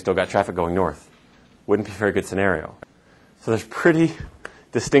they've still got traffic going north? Wouldn't be a very good scenario. So there's pretty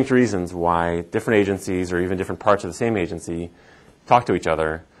distinct reasons why different agencies, or even different parts of the same agency, talk to each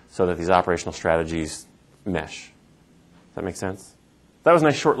other so that these operational strategies mesh. Does that make sense? That was a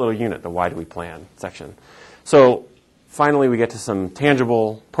nice short little unit, the why do we plan section. So finally, we get to some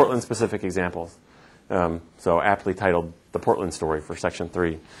tangible Portland-specific examples. So aptly titled The Portland Story for Section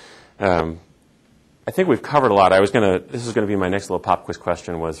 3. I think we've covered a lot. This is going to be my next little pop quiz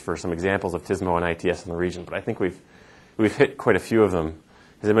question, was for some examples of TSMO and ITS in the region, but I think we've hit quite a few of them.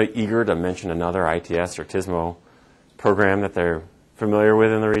 Is anybody eager to mention another ITS or TSMO program that they're familiar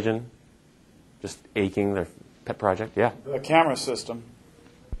with in the region? Just aching, their pet project? Yeah. The camera system.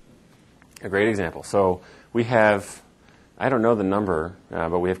 A great example. So we have, I don't know the number,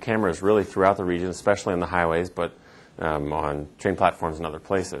 but we have cameras really throughout the region, especially on the highways, but on train platforms and other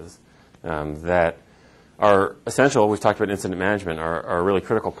places, that are essential. We've talked about incident management, are a really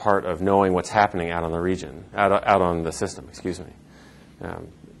critical part of knowing what's happening out on the region, out on the system, excuse me.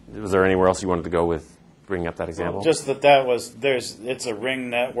 Was there anywhere else you wanted to go with bringing up that example? Well, just it's a ring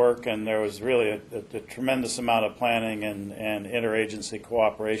network, and there was really a tremendous amount of planning and interagency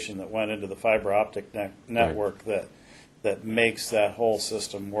cooperation that went into the fiber optic network right. that makes that whole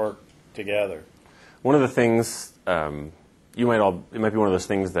system work together. One of the things, it might be one of those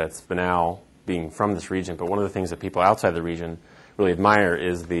things that's banal being from this region, but one of the things that people outside the region really admire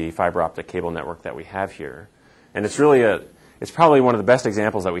is the fiber optic cable network that we have here. And it's probably one of the best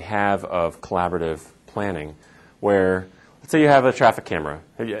examples that we have of collaborative planning, where, let's say you have a traffic camera.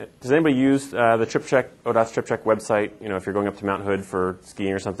 Does anybody use the Trip Check, ODOT's Trip Check website? If you're going up to Mount Hood for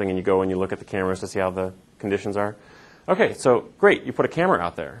skiing or something, and you go and you look at the cameras to see how the conditions are? Okay, so great, you put a camera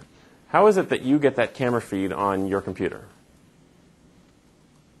out there. How is it that you get that camera feed on your computer?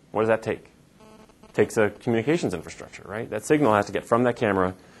 What does that take? It takes a communications infrastructure, right? That signal has to get from that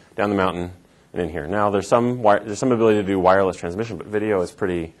camera down the mountain and in here. Now, there's some ability to do wireless transmission, but video is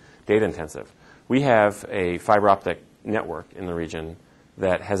pretty data intensive. We have a fiber optic network in the region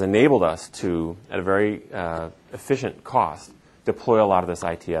that has enabled us to, at a very efficient cost, deploy a lot of this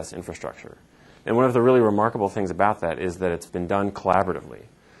ITS infrastructure. And one of the really remarkable things about that is that it's been done collaboratively.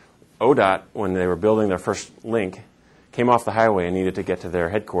 ODOT, when they were building their first link, came off the highway and needed to get to their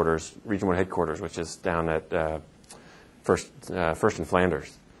headquarters, Region 1 headquarters, which is down at First and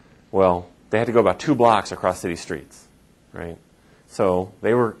Flanders. Well, they had to go about 2 blocks across city streets, right? So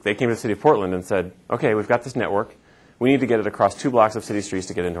they came to the city of Portland and said, okay, we've got this network. We need to get it across 2 blocks of city streets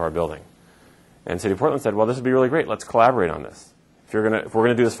to get into our building. And the city of Portland said, well, this would be really great. Let's collaborate on this. If we're going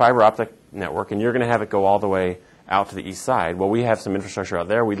to do this fiber optic network and you're going to have it go all the way out to the east side, well, we have some infrastructure out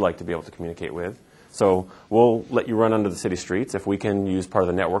there we'd like to be able to communicate with. So we'll let you run under the city streets if we can use part of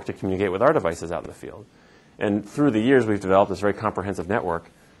the network to communicate with our devices out in the field. And through the years, we've developed this very comprehensive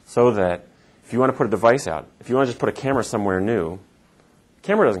network so that if you want to put a device out, if you want to just put a camera somewhere new,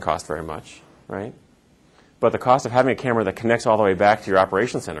 camera doesn't cost very much, right? But the cost of having a camera that connects all the way back to your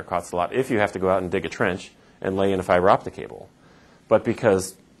operations center costs a lot if you have to go out and dig a trench and lay in a fiber optic cable. But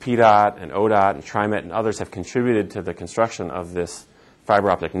because PDOT and ODOT and TriMet and others have contributed to the construction of this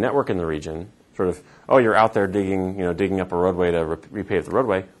fiber optic network in the region, sort of, oh, you're out there digging up a roadway to repave the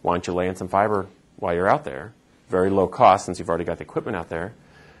roadway, why don't you lay in some fiber while you're out there? Very low cost since you've already got the equipment out there.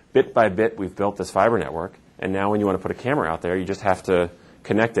 Bit by bit, we've built this fiber network, and now when you want to put a camera out there, you just have to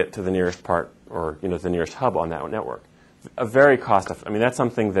connect it to the nearest part or the nearest hub on that network. A very that's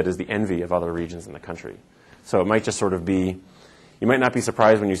something that is the envy of other regions in the country. So it might just sort of be, you might not be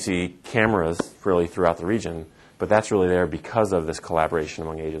surprised when you see cameras really throughout the region, but that's really there because of this collaboration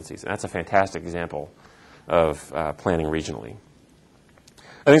among agencies. And that's a fantastic example of planning regionally.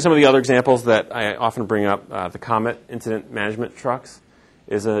 I think some of the other examples that I often bring up, the Comet incident management trucks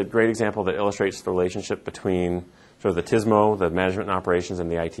is a great example that illustrates the relationship between sort of the TSMO, the management and operations, and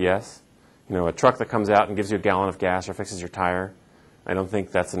the ITS. A truck that comes out and gives you a gallon of gas or fixes your tire, I don't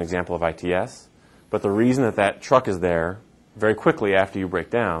think that's an example of ITS. But the reason that truck is there very quickly after you break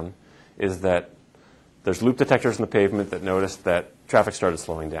down is that there's loop detectors in the pavement that noticed that traffic started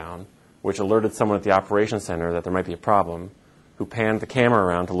slowing down, which alerted someone at the operations center that there might be a problem, who panned the camera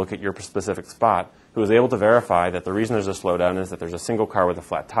around to look at your specific spot, who was able to verify that the reason there's a slowdown is that there's a single car with a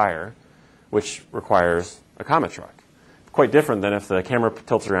flat tire, which requires a Comet truck. Quite different than if the camera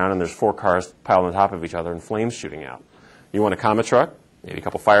tilts around and there's 4 cars piled on top of each other and flames shooting out. You want a Comet truck, maybe a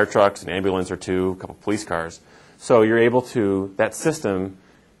couple fire trucks, an ambulance or 2, a couple police cars. So you're able to, that system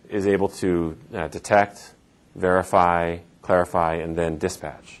is able to detect, verify, clarify, and then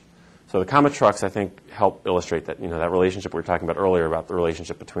dispatch. So the Comet trucks, I think, help illustrate that, that relationship we were talking about earlier about the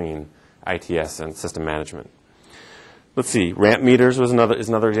relationship between ITS and system management. Let's see, ramp meters is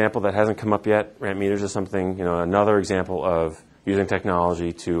another example that hasn't come up yet. Ramp meters is something, another example of using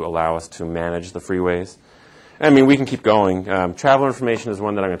technology to allow us to manage the freeways. I mean, we can keep going. Traveler information is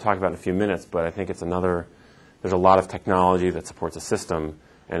one that I'm going to talk about in a few minutes, but I think it's there's a lot of technology that supports a system,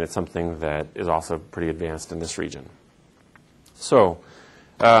 and it's something that is also pretty advanced in this region. So,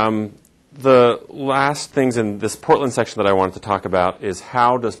 the last things in this Portland section that I wanted to talk about is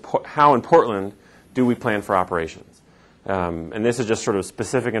how in Portland do we plan for operations? And this is just sort of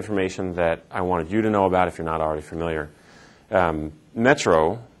specific information that I wanted you to know about if you're not already familiar.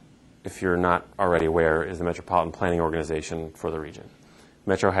 Metro, if you're not already aware, is the Metropolitan Planning Organization for the region.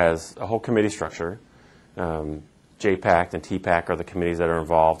 Metro has a whole committee structure. JPAC and TPAC are the committees that are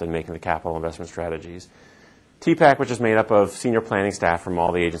involved in making the capital investment strategies. TPAC, which is made up of senior planning staff from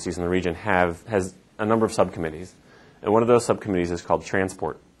all the agencies in the region, has a number of subcommittees. And one of those subcommittees is called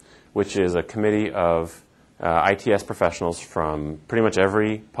Transport, which is a committee of ITS professionals from pretty much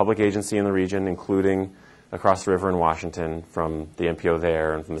every public agency in the region, including across the river in Washington, from the MPO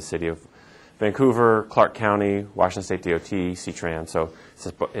there and from the city of Vancouver, Clark County, Washington State DOT, C-Tran. So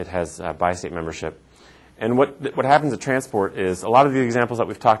it has bi-state membership. And what happens at Transport is a lot of the examples that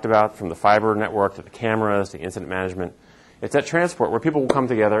we've talked about, from the fiber network to the cameras to incident management, it's at Transport where people will come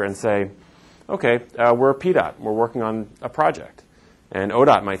together and say, okay, we're PDOT, we're working on a project. And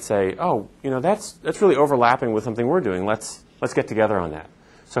ODOT might say, oh, that's really overlapping with something we're doing. Let's get together on that.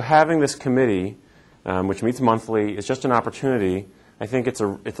 So having this committee, which meets monthly, is just an opportunity. I think it's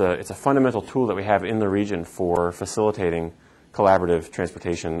a fundamental tool that we have in the region for facilitating collaborative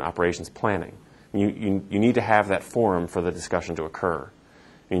transportation operations planning. You need to have that forum for the discussion to occur.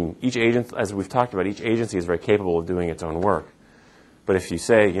 I mean, each agent, as we've talked about, each agency is very capable of doing its own work. But if you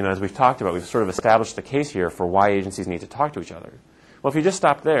say, as we've talked about, we've sort of established the case here for why agencies need to talk to each other. Well, if you just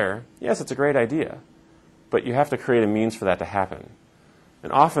stop there, yes, it's a great idea. But you have to create a means for that to happen.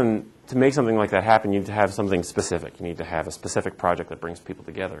 And often, to make something like that happen, you need to have something specific. You need to have a specific project that brings people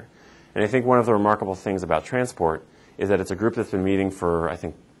together. And I think one of the remarkable things about Transport is that it's a group that's been meeting for, I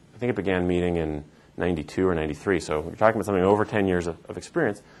think it began meeting in 92 or 93. So we're talking about something over 10 years of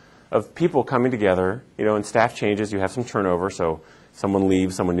experience of people coming together. And staff changes, you have some turnover, so someone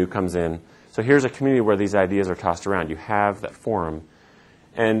leaves, someone new comes in. So here's a community where these ideas are tossed around. You have that forum.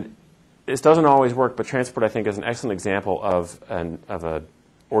 And this doesn't always work, but Transport, I think, is an excellent example of an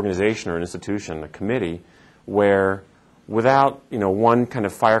organization or an institution, a committee, where without one kind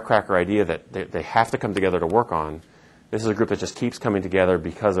of firecracker idea that they have to come together to work on, this is a group that just keeps coming together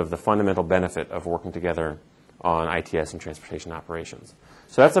because of the fundamental benefit of working together on ITS and transportation operations.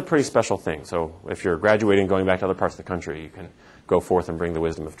 So that's a pretty special thing. So if you're graduating, going back to other parts of the country, you can go forth and bring the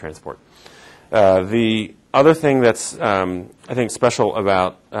wisdom of Transport. The other thing that's, I think, special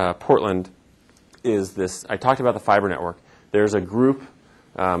about Portland is this. I talked about the fiber network. There's a group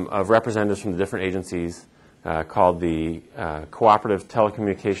of representatives from the different agencies called the Cooperative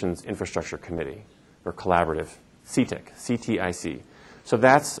Telecommunications Infrastructure Committee, or Collaborative, CTIC, C-T-I-C. So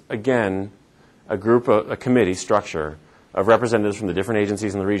that's, again, a committee structure of representatives from the different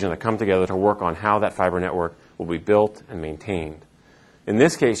agencies in the region that come together to work on how that fiber network will be built and maintained. In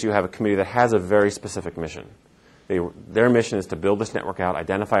this case, you have a committee that has a very specific mission. Their mission is to build this network out,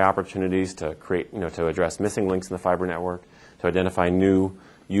 identify opportunities to create, to address missing links in the fiber network, to identify new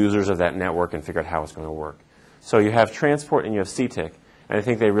users of that network and figure out how it's going to work. So you have Transport and you have CTIC, and I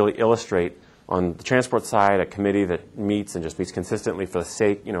think they really illustrate on the Transport side a committee that meets and just meets consistently for the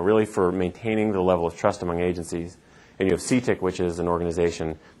sake, really for maintaining the level of trust among agencies. And you have CTIC, which is an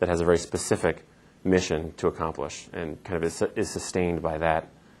organization that has a very specific mission to accomplish and kind of is sustained by that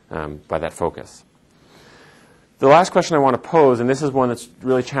focus. The last question I want to pose, and this is one that's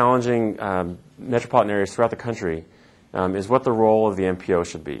really challenging metropolitan areas throughout the country, is what the role of the MPO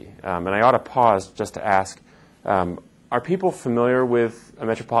should be. And I ought to pause just to ask, are people familiar with a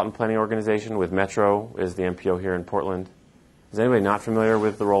metropolitan planning organization, with Metro is the MPO here in Portland? Is anybody not familiar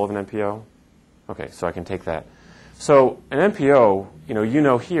with the role of an MPO? Okay, so I can take that. So an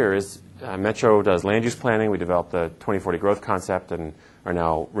MPO, here is Metro does land use planning. We developed the 2040 growth concept and are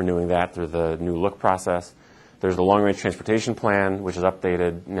now renewing that through the new look process. There's the long-range transportation plan, which is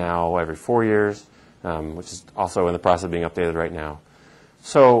updated now every 4 years, which is also in the process of being updated right now.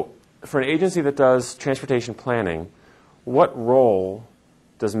 So for an agency that does transportation planning, what role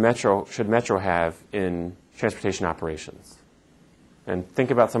should Metro have in transportation operations? And think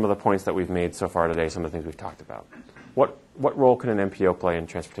about some of the points that we've made so far today, some of the things we've talked about. What role can an MPO play in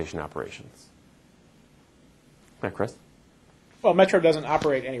transportation operations? Yeah, Chris? Well, Metro doesn't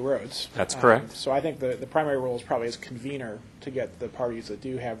operate any roads. That's correct. So I think the primary role is probably as convener to get the parties that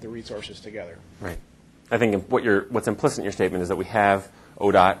do have the resources together. Right. I think what's implicit in your statement is that we have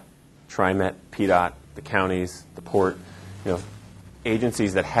ODOT, TriMet, PDOT, the counties, the port,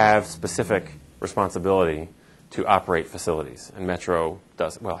 agencies that have specific responsibility to operate facilities, and Metro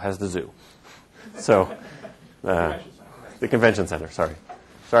has the zoo. So, the convention center. Sorry,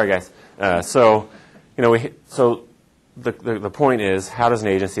 guys. The point is, how does an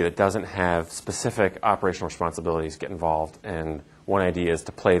agency that doesn't have specific operational responsibilities get involved? And one idea is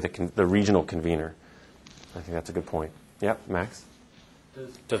to play the regional convener. I think that's a good point. Yep, Max?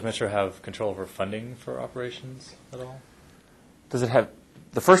 Does Metro have control over funding for operations at all? Does it have?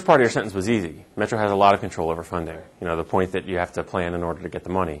 The first part of your sentence was easy. Metro has a lot of control over funding. The point that you have to plan in order to get the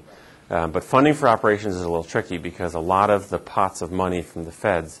money. But funding for operations is a little tricky because a lot of the pots of money from the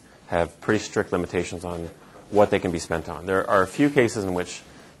feds have pretty strict limitations on what they can be spent on. There are a few cases in which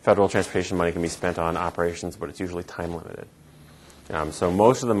federal transportation money can be spent on operations, but it's usually time limited. So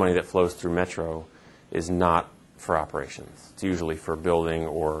most of the money that flows through Metro is not for operations. It's usually for building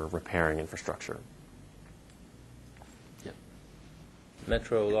or repairing infrastructure.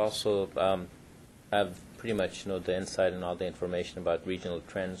 Metro will also have pretty much the insight and all the information about regional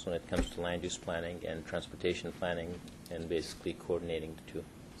trends when it comes to land use planning and transportation planning, and basically coordinating the two.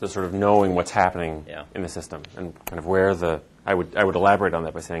 So sort of knowing what's happening in the system and kind of where I would elaborate on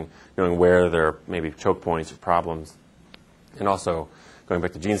that by saying knowing where there are maybe choke points or problems, and also going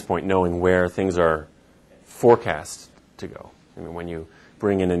back to Gene's point, knowing where things are forecast to go. I mean, when you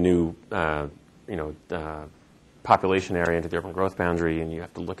bring in a new population area into the urban growth boundary, and you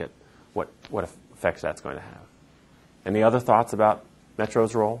have to look at what effects that's going to have. Any other thoughts about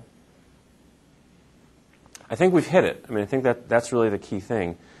Metro's role? I think we've hit it. I mean, I think that's really the key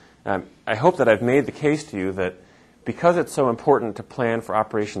thing. I hope that I've made the case to you that because it's so important to plan for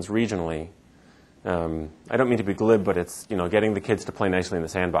operations regionally, I don't mean to be glib, but it's getting the kids to play nicely in the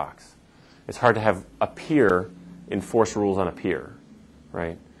sandbox. It's hard to have a peer enforce rules on a peer,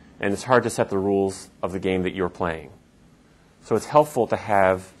 right? And it's hard to set the rules of the game that you're playing. So it's helpful to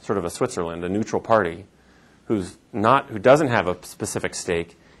have sort of a Switzerland, a neutral party, who doesn't have a specific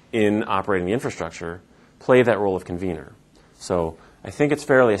stake in operating the infrastructure, play that role of convener. So I think it's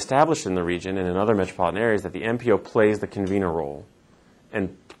fairly established in the region and in other metropolitan areas that the MPO plays the convener role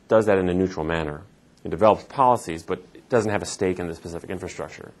and does that in a neutral manner. It develops policies, but it doesn't have a stake in the specific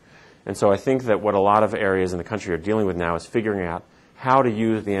infrastructure. And so I think that what a lot of areas in the country are dealing with now is figuring out how to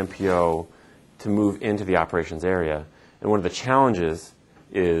use the MPO to move into the operations area. And one of the challenges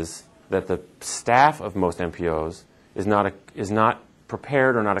is that the staff of most MPOs is not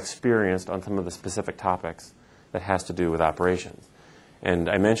prepared or not experienced on some of the specific topics that has to do with operations. And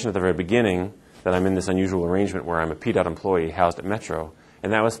I mentioned at the very beginning that I'm in this unusual arrangement where I'm a PDOT employee housed at Metro,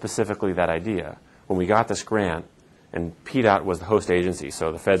 and that was specifically that idea. When we got this grant, and PDOT was the host agency,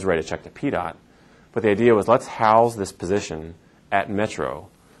 so the feds write a check to PDOT, but the idea was let's house this position at Metro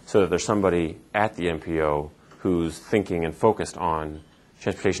so that there's somebody at the MPO who's thinking and focused on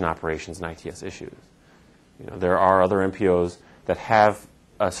transportation operations and ITS issues. There are other MPOs that have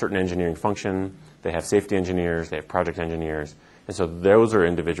a certain engineering function. They have safety engineers. They have project engineers. And so those are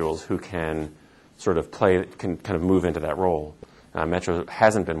individuals who can sort of can kind of move into that role. Metro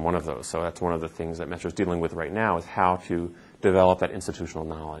hasn't been one of those. So that's one of the things that Metro's dealing with right now is how to develop that institutional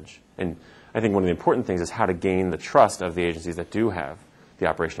knowledge. And I think one of the important things is how to gain the trust of the agencies that do have the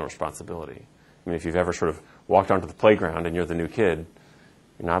operational responsibility. I mean, if you've ever sort of walked onto the playground and you're the new kid,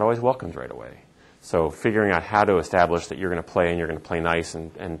 you're not always welcomed right away. So figuring out how to establish that you're going to play and you're going to play nice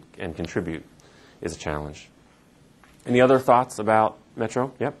and contribute is a challenge. Any other thoughts about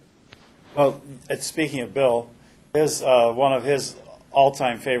Metro? Yep. Well, speaking of Bill, one of his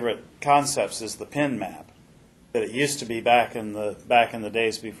all-time favorite concepts is the pin map. That it used to be back in the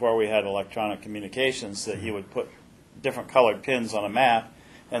days before we had electronic communications that you would put different colored pins on a map,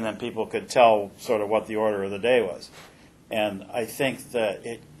 and then people could tell sort of what the order of the day was. And I think that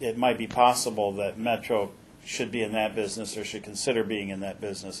it might be possible that Metro should be in that business or should consider being in that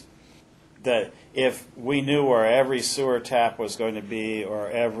business that if we knew where every sewer tap was going to be, or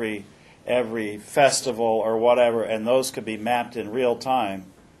every festival or whatever, and those could be mapped in real time,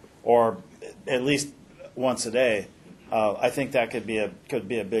 or at least once a day, I think that could be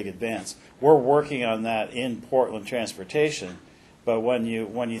a big advance. We're working on that in Portland Transportation, but when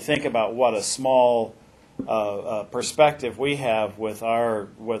you think about what a small perspective we have with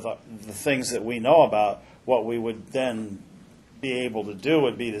the things that we know about, what we would then be able to do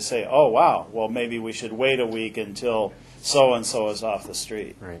would be to say, oh wow, well maybe we should wait a week until so and so is off the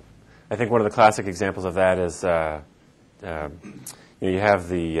street. Right. I think one of the classic examples of that is you have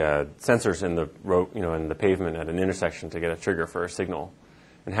the sensors in the road, in the pavement at an intersection to get a trigger for a signal.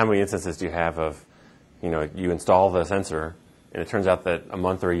 And how many instances do you have of, you install the sensor, and it turns out that a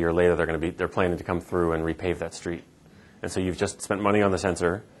month or a year later they're planning to come through and repave that street. And so you've just spent money on the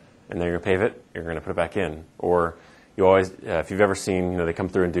sensor, and then you're going to pave it, you're going to put it back in. Or you always, if you've ever seen, they come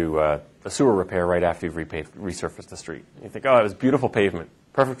through and do a sewer repair right after you've resurfaced the street. And you think, oh, it was beautiful pavement,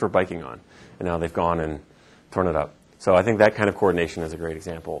 perfect for biking on. And now they've gone and torn it up. So I think that kind of coordination is a great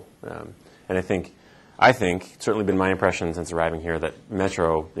example. And I think, it's certainly been my impression since arriving here that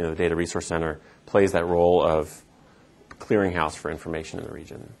Metro, the Data Resource Center, plays that role of clearinghouse for information in the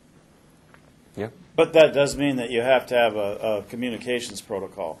region. Yeah. But that does mean that you have to have a communications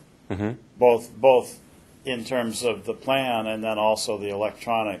protocol, Mm-hmm. both in terms of the plan and then also the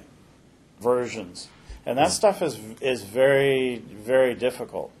electronic versions. And that stuff is very, very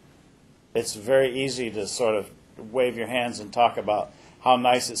difficult. It's very easy to sort of wave your hands and talk about how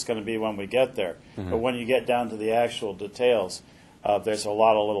nice it's going to be when we get there. Mm-hmm. But when you get down to the actual details, there's a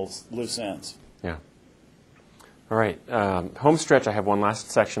lot of little loose ends. Yeah. All right. Home stretch, I have one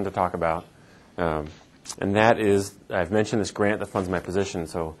last section to talk about. And that is, I've mentioned this grant that funds my position.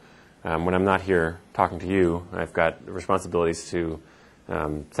 So when I'm not here talking to you, I've got responsibilities to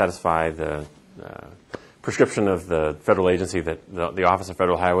satisfy the prescription of the federal agency, that the Office of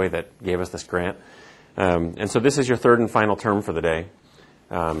Federal Highway, that gave us this grant. And so this is your third and final term for the day.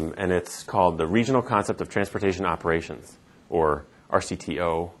 And it's called the Regional Concept of Transportation Operations, or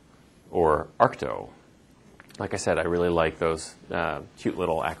RCTO, or ARCTO. Like I said, I really like those cute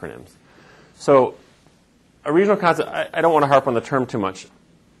little acronyms. So a regional concept, I don't want to harp on the term too much.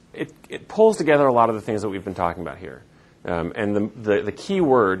 It pulls together a lot of the things that we've been talking about here. And the key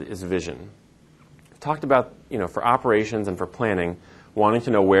word is vision. We've talked about, for operations and for planning, wanting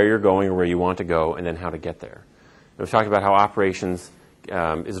to know where you're going or where you want to go, and then how to get there. And we've talked about how operations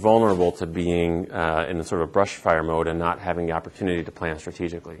is vulnerable to being in a sort of brush fire mode and not having the opportunity to plan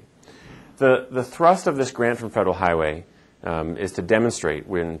strategically. The thrust of this grant from Federal Highway is to demonstrate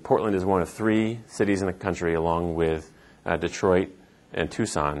when Portland is one of 3 cities in the country, along with Detroit and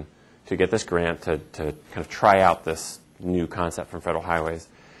Tucson, to get this grant to kind of try out this new concept from Federal Highways,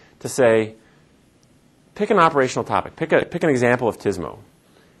 to say, pick an operational topic, pick an example of TSMO,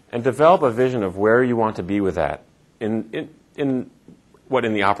 and develop a vision of where you want to be with that in what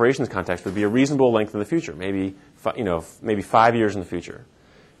in the operations context would be a reasonable length in the future, maybe 5 years in the future.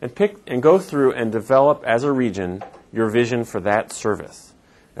 And pick and go through and develop as a region your vision for that service.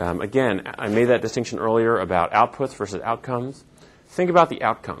 Again, I made that distinction earlier about outputs versus outcomes. Think about the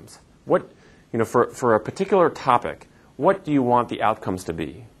outcomes. What, for a particular topic, what do you want the outcomes to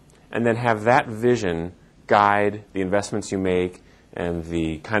be? And then have that vision guide the investments you make and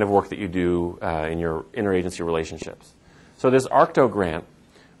the kind of work that you do in your interagency relationships. So this ARCTO grant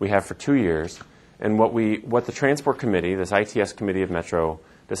we have for 2 years, and what the Transport Committee, this ITS Committee of Metro,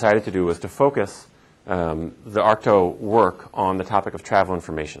 decided to do was to focus the ARCTO work on the topic of travel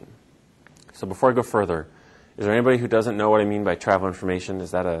information. So before I go further, is there anybody who doesn't know what I mean by travel information?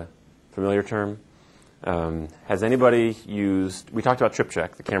 Is that a familiar term? Has anybody used, we talked about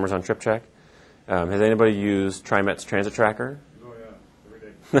TripCheck, the cameras on TripCheck. Has anybody used TriMet's Transit Tracker? Oh, yeah, every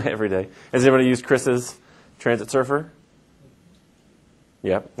day. Every day. Has anybody used Chris's Transit Surfer?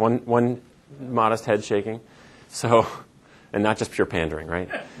 Yep, one modest head shaking. So, and not just pure pandering, right?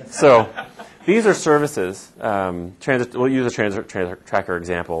 So these are services, we'll use a transit tracker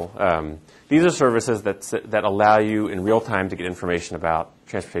example. These are services that allow you in real time to get information about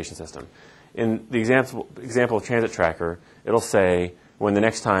transportation system. In the example of Transit Tracker, it'll say when the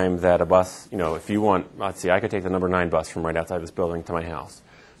next time that a bus, if you want, let's see, I could take the number 9 bus from right outside this building to my house.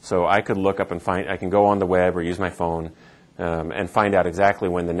 So I could look up and I can go on the web or use my phone and find out exactly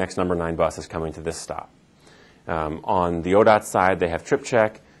when the next number 9 bus is coming to this stop. On the ODOT side, they have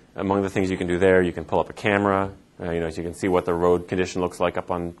TripCheck. Among the things you can do there, you can pull up a camera, so you can see what the road condition looks like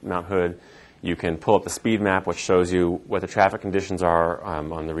up on Mount Hood. You can pull up the speed map, which shows you what the traffic conditions are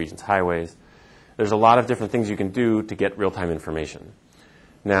on the region's highways. There's a lot of different things you can do to get real-time information.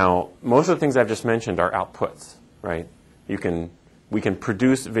 Now, most of the things I've just mentioned are outputs, right? We can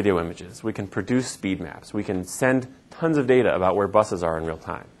produce video images. We can produce speed maps. We can send tons of data about where buses are in real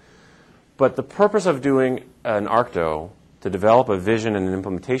time. But the purpose of doing an ARCDO, to develop a vision and an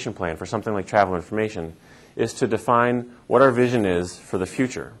implementation plan for something like travel information, is to define what our vision is for the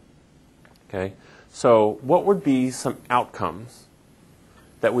future. Okay? So what would be some outcomes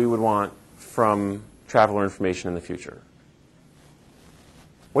that we would want from traveler information in the future?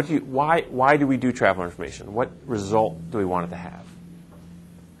 Why do we do traveler information? What result do we want it to have?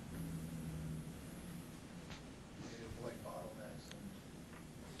 Avoid bottlenecks.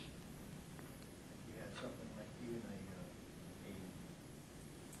 And you had something like even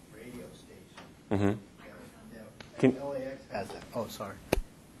a radio station. Can- LAX has that. Oh, sorry.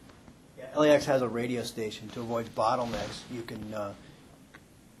 Yeah, LAX has a radio station to avoid bottlenecks. You can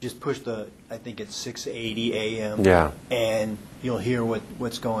just push I think it's 680 AM. Yeah. And you'll hear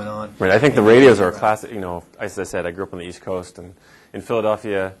what's going on. Right. I think the radios are a classic. As I said, I grew up on the East Coast, and in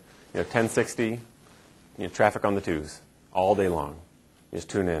Philadelphia, 1060, traffic on the 2s all day long. You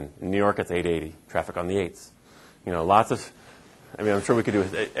just tune in. In New York, it's 880, traffic on the 8s. Lots of. I'm sure we could do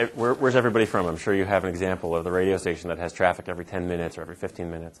it. Where's everybody from? I'm sure you have an example of the radio station that has traffic every 10 minutes or every 15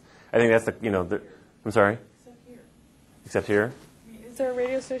 minutes. I think that's I'm sorry? Except here. Except here? Is there a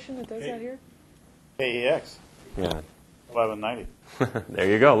radio station that does that here? AEX, Yeah. 1190. There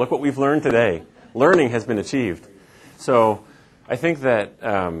you go. Look what we've learned today. Learning has been achieved. So I think that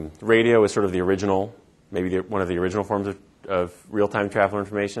radio is sort of the original, maybe one of the original forms of real-time traveler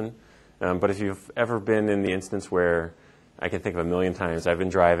information. But if you've ever been in the instance where I can think of a million times, I've been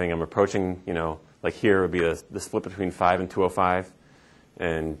driving, I'm approaching, like here would be the split between 5 and 205.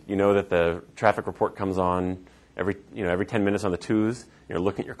 And you know that the traffic report comes on every 10 minutes on the 2s. You're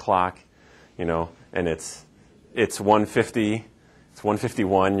looking at your clock, and it's 150, it's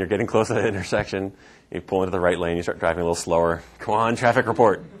 151. You're getting close to the intersection. You pull into the right lane. You start driving a little slower. Come on, traffic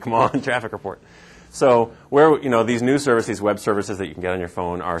report. Come on, traffic report. So these news services, these web services that you can get on your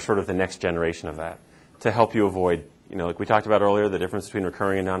phone are sort of the next generation of that to help you avoid, like we talked about earlier, the difference between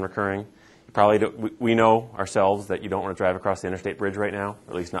recurring and non-recurring. You probably don't, we know ourselves that you don't want to drive across the interstate bridge right now,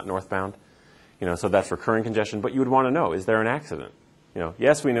 or at least not northbound. So that's recurring congestion. But you would want to know, is there an accident?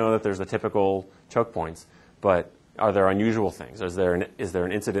 Yes, we know that there's the typical choke points, but are there unusual things? Is there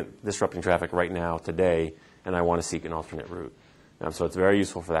an incident disrupting traffic right now, today, and I want to seek an alternate route? So it's very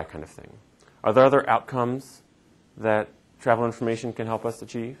useful for that kind of thing. Are there other outcomes that travel information can help us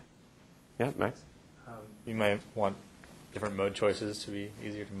achieve? Yeah, Max? You might want different mode choices to be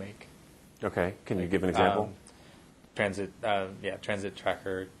easier to make. Okay. Can you give an example? Transit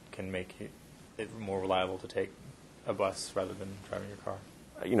tracker can make it more reliable to take a bus rather than driving your car.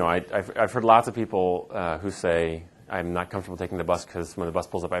 I've heard lots of people who say, I'm not comfortable taking the bus because when the bus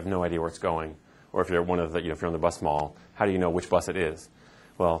pulls up, I have no idea where it's going. Or if you're if you're on the bus mall, how do you know which bus it is?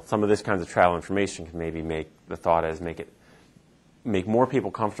 Well, some of this kinds of travel information can maybe make more people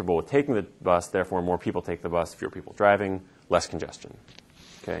comfortable with taking the bus, therefore more people take the bus, fewer people driving, less congestion.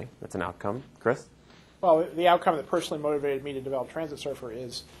 Okay, that's an outcome. Chris? Well, the outcome that personally motivated me to develop Transit Surfer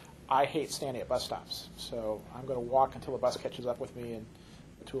is I hate standing at bus stops. So I'm going to walk until the bus catches up with me, and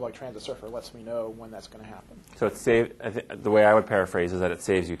a tool like Transit Surfer lets me know when that's going to happen. So the way I would paraphrase is that it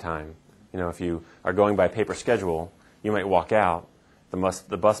saves you time. If you are going by paper schedule, you might walk out.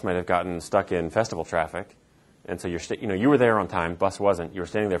 The bus might have gotten stuck in festival traffic, and so you were there on time. Bus wasn't. You were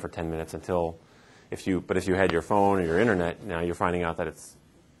standing there for 10 minutes until if you had your phone or your internet, now you're finding out that it's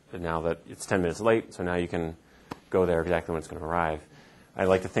 10 minutes late. So now you can go there exactly when it's going to arrive. I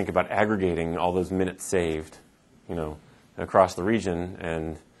like to think about aggregating all those minutes saved, across the region,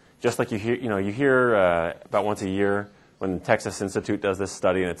 and just like you hear about once a year when the Texas Institute does this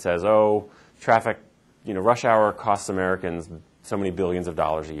study and it says, traffic, rush hour costs Americans so many billions of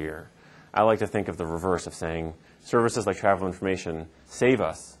dollars a year. I like to think of the reverse of saying services like travel information save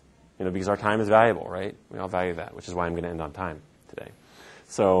us, because our time is valuable, right? We all value that, which is why I'm going to end on time today.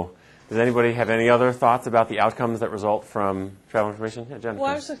 So does anybody have any other thoughts about the outcomes that result from travel information? Yeah, Jen.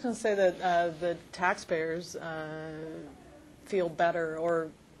 Well, I was just going to say that the taxpayers feel better or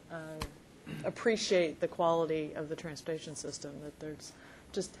appreciate the quality of the transportation system, that there's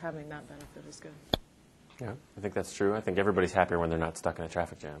just having that benefit is good. Yeah, I think that's true. I think everybody's happier when they're not stuck in a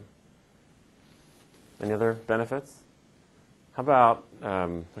traffic jam. Any other benefits? How about,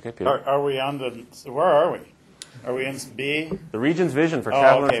 okay, Peter. Are we on where are we? Are we in B? The region's vision for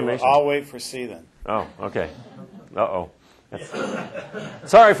travel information. Well, I'll wait for C then. Oh, okay. Uh-oh.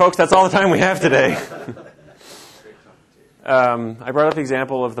 Sorry, folks, that's all the time we have today. I brought up the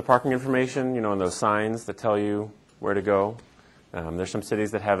example of the parking information, and those signs that tell you where to go. There's some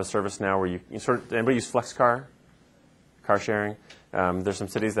cities that have a service now where you sort of, anybody use FlexCar, car sharing? There's some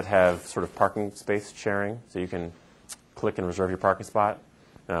cities that have sort of parking space sharing, so you can click and reserve your parking spot.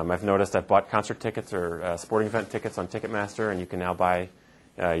 I've noticed I've bought concert tickets or sporting event tickets on Ticketmaster, and you can now buy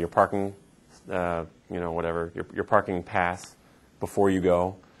your parking, whatever, your parking pass before you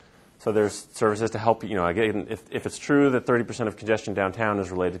go. So there's services to help, again, if it's true that 30% of congestion downtown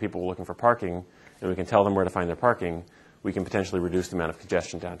is related to people looking for parking, and we can tell them where to find their parking, we can potentially reduce the amount of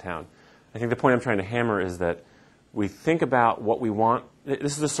congestion downtown. I think the point I'm trying to hammer is that we think about what we want.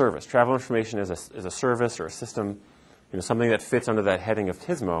 This is a service. Travel information is a service or a system, something that fits under that heading of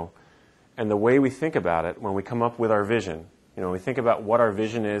TSMO. And the way we think about it, when we come up with our vision, when we think about what our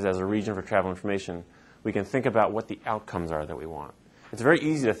vision is as a region for travel information, we can think about what the outcomes are that we want. It's very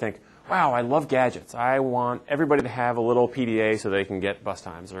easy to think, wow, I love gadgets. I want everybody to have a little PDA so they can get bus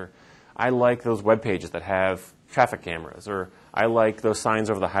times. Or I like those web pages that have traffic cameras. Or I like those signs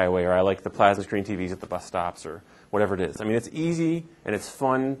over the highway. Or I like the plasma screen TVs at the bus stops. Or whatever it is. I mean, it's easy and it's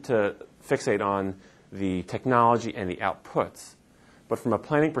fun to fixate on the technology and the outputs. But from a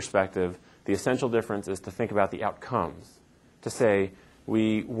planning perspective, the essential difference is to think about the outcomes. To say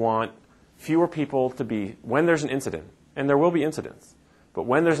we want fewer people to be, when there's an incident, and there will be incidents, but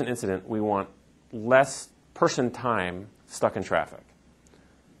when there's an incident, we want less person time stuck in traffic.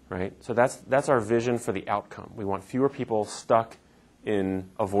 Right? So that's our vision for the outcome. We want fewer people stuck in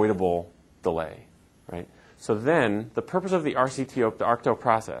avoidable delay. Right? So then the purpose of the RCTO, the ARCTO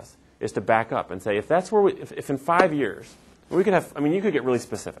process, is to back up and say, if that's where if in 5 years, we could have, you could get really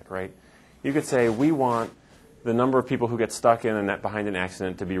specific, right? You could say, we want the number of people who get stuck behind an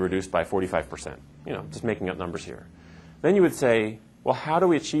accident to be reduced by 45%. Just making up numbers here. Then you would say, well, how do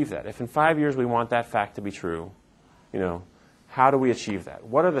we achieve that? If in 5 years we want that fact to be true, how do we achieve that?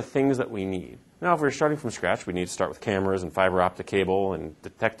 What are the things that we need? Now, if we're starting from scratch, we need to start with cameras and fiber optic cable and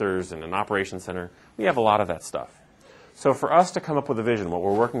detectors and an operations center. We have a lot of that stuff. So for us to come up with a vision, what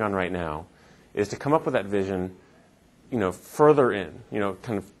we're working on right now is to come up with that vision, further in,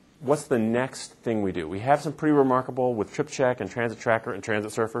 kind of what's the next thing we do. We have some pretty remarkable with TripCheck and Transit Tracker and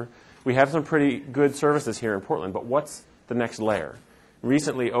Transit Surfer. We have some pretty good services here in Portland, but what's the next layer?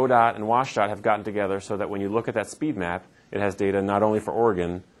 Recently, ODOT and WashDOT have gotten together so that when you look at that speed map, it has data not only for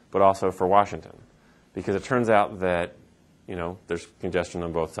Oregon, but also for Washington. Because it turns out that, there's congestion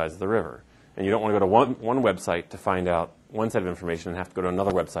on both sides of the river. And you don't want to go to one website to find out one set of information and have to go to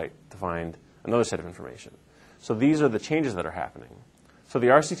another website to find another set of information. So these are the changes that are happening. So the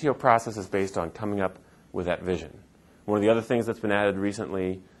RCTO process is based on coming up with that vision. One of the other things that's been added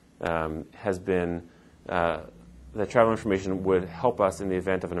recently has been that travel information would help us in the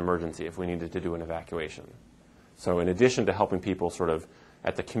event of an emergency if we needed to do an evacuation. So in addition to helping people sort of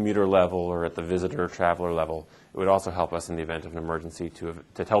at the commuter level or at the visitor traveler level, it would also help us in the event of an emergency to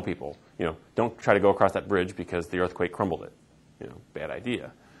tell people, don't try to go across that bridge because the earthquake crumbled it. Bad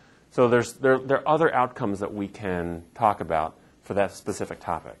idea. So there are other outcomes that we can talk about for that specific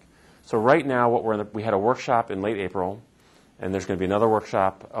topic. So right now, we had a workshop in late April, and there's going to be another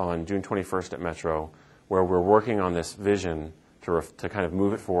workshop on June 21st at Metro, where we're working on this vision to kind of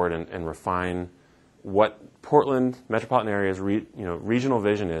move it forward and refine what Portland metropolitan area's regional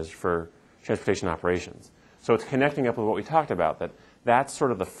vision is for transportation operations. So it's connecting up with what we talked about, that's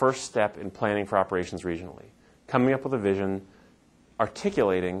sort of the first step in planning for operations regionally. Coming up with a vision,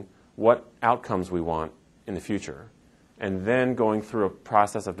 articulating what outcomes we want in the future, and then going through a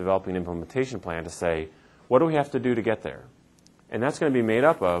process of developing an implementation plan to say, what do we have to do to get there? And that's going to be made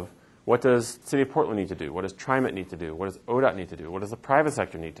up of, what does City of Portland need to do? What does TriMet need to do? What does ODOT need to do? What does the private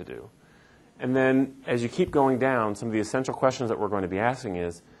sector need to do? And then as you keep going down, some of the essential questions that we're going to be asking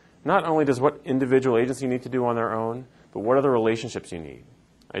is, not only does what individual agency need to do on their own, but what are the relationships you need?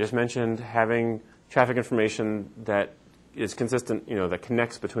 I just mentioned having traffic information that is consistent, that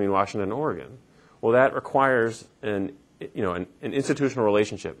connects between Washington and Oregon. Well, that requires an institutional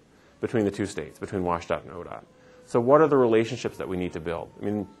relationship between the two states, between WashDOT and ODOT. So what are the relationships that we need to build?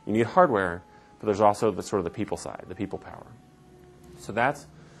 You need hardware, but there's also the sort of the people side, the people power. So that's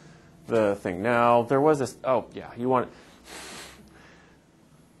the thing. Now, there was this,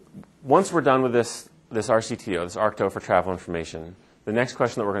 once we're done with this RCTO, this ARCTO for travel information, the next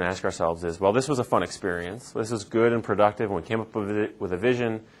question that we're going to ask ourselves is, well, this was a fun experience. This was good and productive, and we came up with a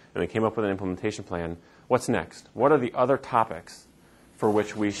vision, and we came up with an implementation plan. What's next? What are the other topics for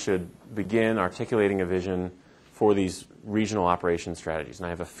which we should begin articulating a vision for these regional operation strategies? And I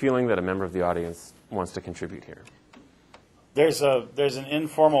have a feeling that a member of the audience wants to contribute here. There's an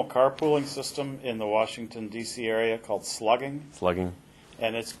informal carpooling system in the Washington, D.C. area called slugging. Slugging.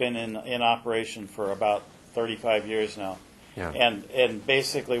 And it's been in operation for about 35 years now. Yeah. And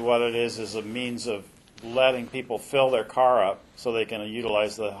basically what it is a means of letting people fill their car up so they can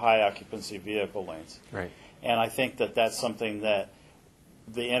utilize the high occupancy vehicle lanes. Right. And I think that that's something that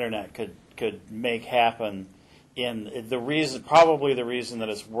the internet could make happen. In the reason, probably the reason that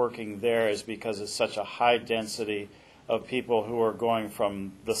it's working there is because it's such a high density of people who are going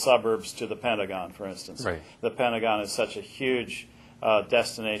from the suburbs to the Pentagon, for instance. Right. The Pentagon is such a huge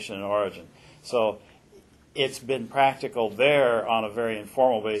destination and origin. So it's been practical there on a very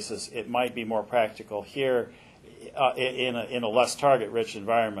informal basis. It might be more practical here in a less target-rich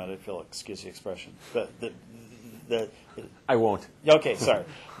environment, if you'll excuse the expression. I won't. Okay, sorry.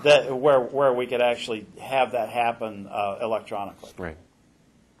 Where we could actually have that happen electronically. Right.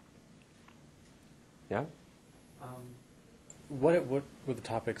 Yeah? What were the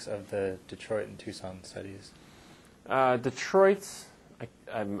topics of the Detroit and Tucson studies? Detroit's,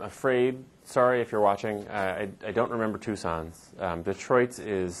 I'm afraid, sorry if you're watching, I don't remember Tucson's. Detroit's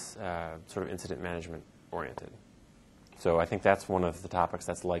is sort of incident management oriented. So I think that's one of the topics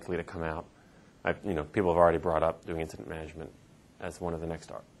that's likely to come out. People have already brought up doing incident management as one of the next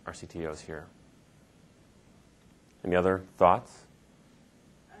RCTOs here. Any other thoughts?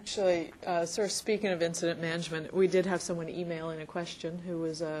 Actually, sort of speaking of incident management, we did have someone email in a question who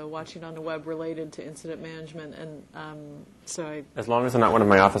was watching on the web related to incident management, and so I... As long as they're not one of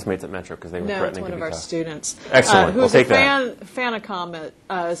my office mates at Metro, because they were No, threatening it's one to of be our tough. students. Excellent. We'll Who's take a fan of Comet.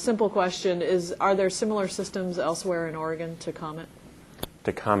 Simple question is, are there similar systems elsewhere in Oregon to Comet?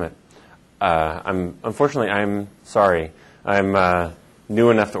 To Comet. Unfortunately, I'm sorry. I'm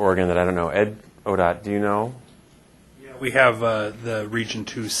new enough to Oregon that I don't know. Ed, ODOT, do you know? We have the Region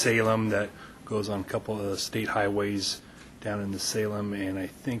 2 Salem that goes on a couple of the state highways down in the Salem, and I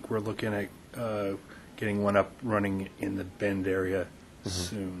think we're looking at getting one up running in the Bend area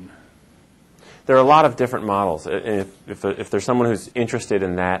soon. There are a lot of different models. If there's someone who's interested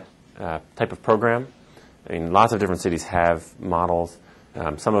in that type of program, I mean, lots of different cities have models.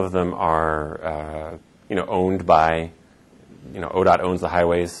 Some of them are, owned by, ODOT owns the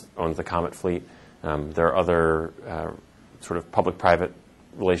highways, owns the Comet fleet. There are other sort of public-private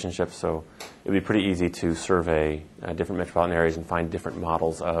relationships, so it would be pretty easy to survey different metropolitan areas and find different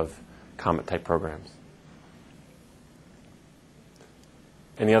models of Comet-type programs.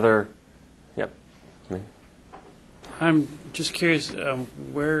 Any other? Yep. I'm just curious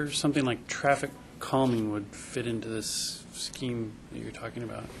where something like traffic calming would fit into this scheme that you're talking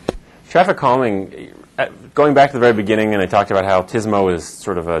about. Traffic calming, going back to the very beginning, and I talked about how TSMO is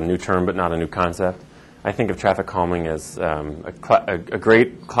sort of a new term but not a new concept. I think of traffic calming as a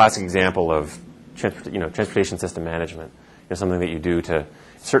great classic example of transportation system management. Something that you do to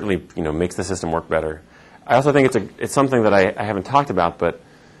certainly makes the system work better. I also think it's something that I haven't talked about, but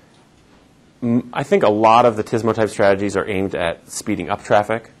I think a lot of the TSMO type strategies are aimed at speeding up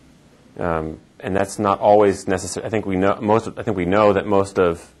traffic, and that's not always necessary. I think we know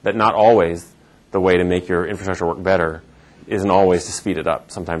that not always the way to make your infrastructure work better isn't always to speed it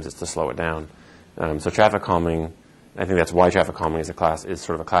up. Sometimes it's to slow it down. So traffic calming, I think that's why traffic calming is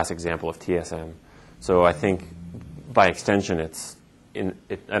sort of a classic example of TSM. So I think by extension, I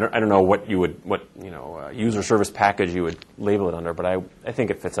don't know what user service package you would label it under, but I think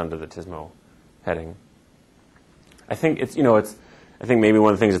it fits under the TSMO heading. I think I think maybe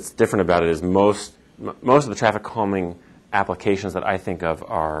one of the things that's different about it is most of the traffic calming applications that I think of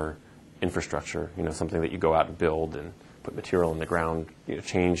are infrastructure. Something that you go out and build and put material in the ground,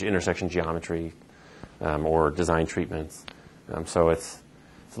 change intersection geometry, or design treatments. So it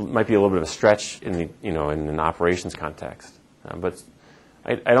might be a little bit of a stretch in in an operations context. But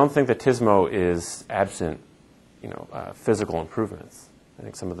I don't think that TSMO is absent, physical improvements. I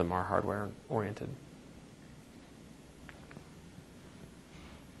think some of them are hardware oriented.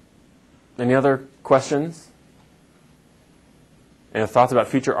 Any other questions? Any thoughts about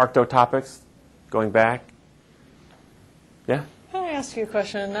future ARCTO topics going back? Yeah? Can I ask you a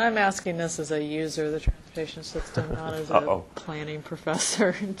question? I'm asking this as a user of the transportation system, not as a planning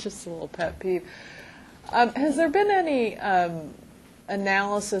professor. Just a little pet peeve. Has there been any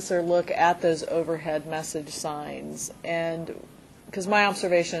analysis or look at those overhead message signs? And because my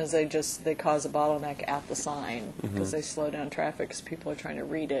observation is they cause a bottleneck at the sign because they slow down traffic because people are trying to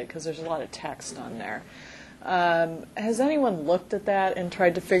read it because there's a lot of text on there. Has anyone looked at that and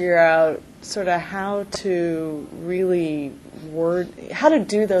tried to figure out sort of how to really how to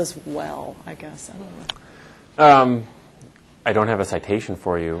do those well, I guess? I don't know. I don't have a citation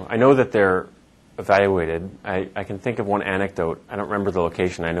for you. I know that they're evaluated. I can think of one anecdote. I don't remember the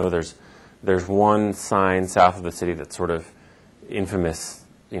location. I know there's one sign south of the city that's sort of infamous,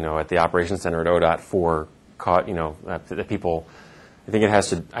 at the operations center at ODOT for that people. I think it has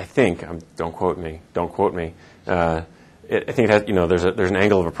to. I think. Don't quote me. Don't quote me. I think it has. There's an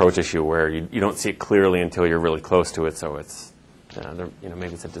angle of approach issue where you don't see it clearly until you're really close to it. So it's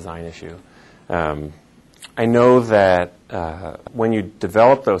maybe it's a design issue. I know that when you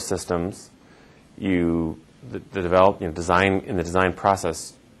develop those systems, design in the design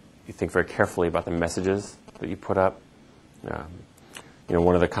process, you think very carefully about the messages that you put up.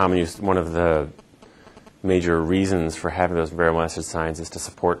 One of the major reasons for having those variable message signs is to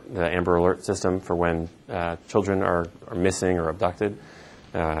support the Amber Alert system for when children are missing or abducted.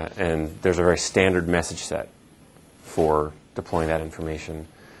 And there's a very standard message set for deploying that information.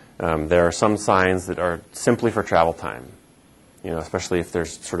 There are some signs that are simply for travel time, especially if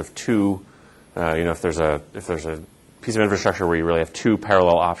there's sort of two, if there's a piece of infrastructure where you really have two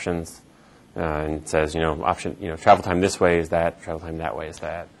parallel options, and it says, travel time this way is that, travel time that way is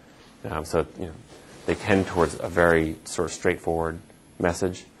that. They tend towards a very sort of straightforward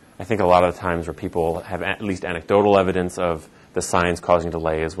message. I think a lot of the times where people have at least anecdotal evidence of the signs causing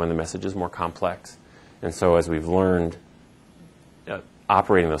delay is when the message is more complex. And so as we've learned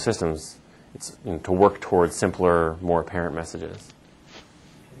operating those systems, it's to work towards simpler, more apparent messages.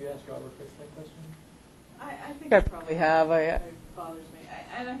 Have you asked Robert Fitz that question? I think I probably have. It bothers me.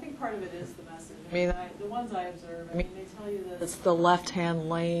 And I think part of it is the message. I mean, the ones I observe, they tell you that it's the left-hand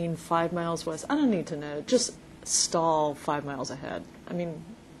lane 5 miles west. I don't need to know. Just stall 5 miles ahead. I mean,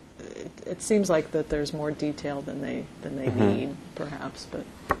 it seems like that there's more detail than they need, perhaps. But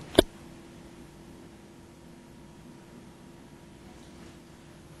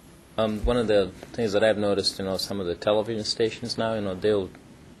one of the things that I've noticed, some of the television stations now, they'll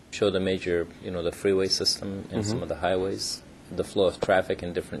show the major, the freeway system and some of the highways, the flow of traffic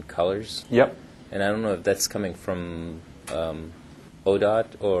in different colors. Yep. And I don't know if that's coming from ODOT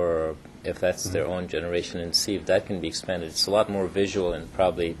or if that's their own generation, and see if that can be expanded. It's a lot more visual, and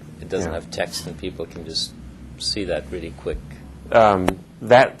probably it doesn't have text, and people can just see that really quick.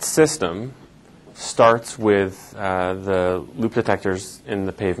 That system starts with the loop detectors in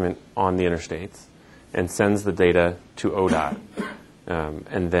the pavement on the interstates and sends the data to ODOT.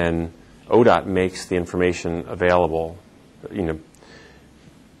 And then ODOT makes the information available.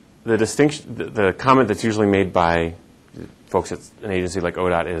 The comment that's usually made by folks at an agency like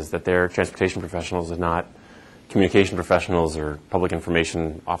ODOT is that they're transportation professionals and not communication professionals or public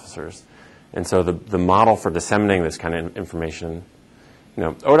information officers. And so the model for disseminating this kind of information,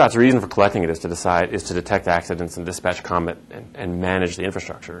 ODOT's reason for collecting it is to detect accidents and dispatch combat and manage the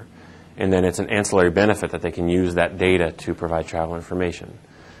infrastructure. And then it's an ancillary benefit that they can use that data to provide travel information.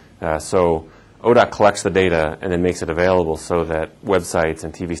 So ODOT collects the data and then makes it available so that websites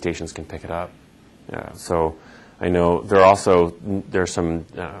and TV stations can pick it up. So I know there's some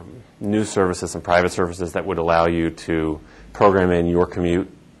news services and private services that would allow you to program in your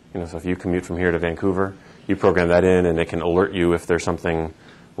commute. So if you commute from here to Vancouver, you program that in, and it can alert you if there's something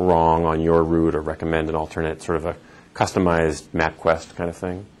wrong on your route or recommend an alternate, sort of a customized MapQuest kind of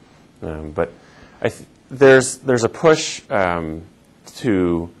thing. But there's a push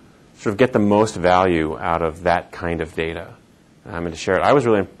to sort of get the most value out of that kind of data and to share it. I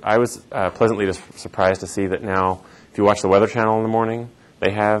was pleasantly surprised to see that now, if you watch the Weather Channel in the morning,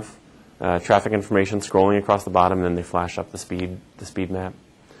 they have traffic information scrolling across the bottom, and then they flash up the speed map.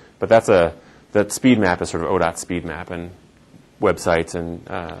 But that speed map is sort of ODOT speed map, and websites and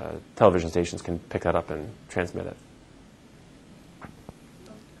television stations can pick that up and transmit it.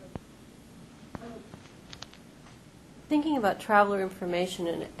 Thinking about traveler information,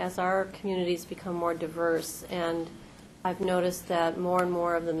 and as our communities become more diverse, and I've noticed that more and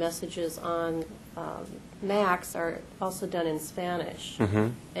more of the messages on Macs are also done in Spanish. Mm-hmm.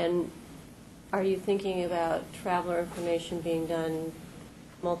 And are you thinking about traveler information being done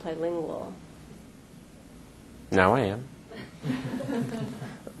multilingual? Now I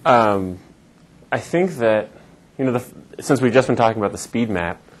am. I think that, since we've just been talking about the speed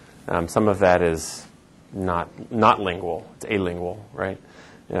map, some of that is not lingual, it's alingual, right?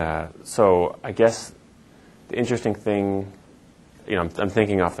 So I guess the interesting thing, I'm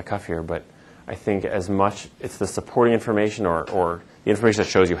thinking off the cuff here, but I think as much it's the supporting information or the information that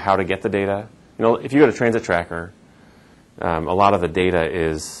shows you how to get the data. If you go to Transit Tracker, a lot of the data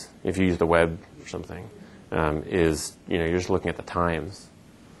is, if you use the web or something, you're just looking at the times.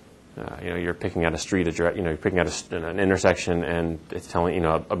 You're picking out a street address, you're picking out an intersection, and it's telling,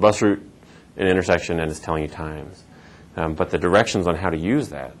 a bus route, an intersection, and it's telling you times. But the directions on how to use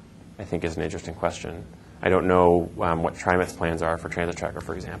that, I think, is an interesting question. I don't know what TriMet's plans are for Transit Tracker,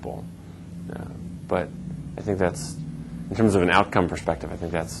 for example. But I think that's, in terms of an outcome perspective, I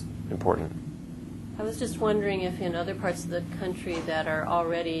think that's important. I was just wondering if in other parts of the country that are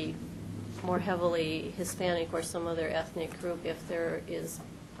already more heavily Hispanic or some other ethnic group, if there is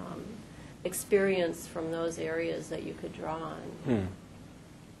experience from those areas that you could draw on.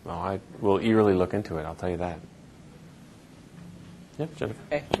 Well, I will eagerly look into it, I'll tell you that. Yep, Jennifer.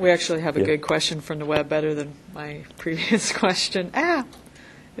 Okay. We actually have a Yeah. good question from the web, better than my previous question.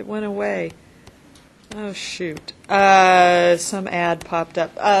 It went away. Oh, shoot. Some ad popped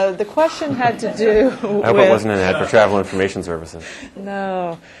up. The question had to do with... I hope it wasn't an ad for travel information services.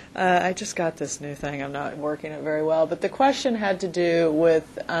 No. I just got this new thing. I'm not working it very well. But the question had to do with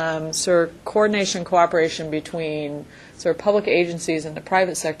sort of coordination, cooperation between sort of public agencies and the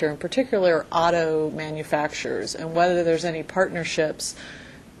private sector, in particular auto manufacturers, and whether there's any partnerships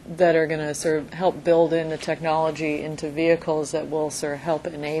that are going to sort of help build in the technology into vehicles that will sort of help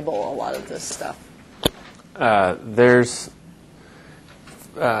enable a lot of this stuff. There's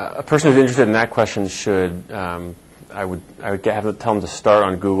a person who's interested in that question should I would have to tell them to start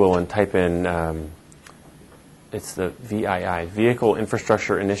on Google and type in it's the VII, Vehicle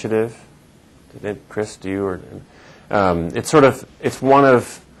Infrastructure Initiative. Chris, do you or it's one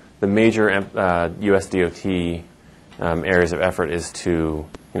of the major U.S. DOT areas of effort is to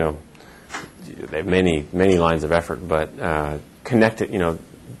they have many lines of effort, but connect it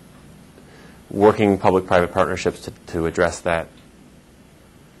working public-private partnerships to address that,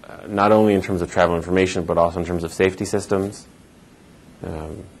 not only in terms of travel information, but also in terms of safety systems.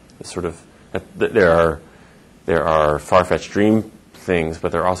 There are far-fetched dream things,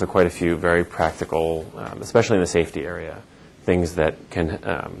 but there are also quite a few very practical, especially in the safety area, things that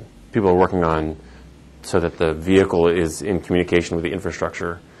people are working on so that the vehicle is in communication with the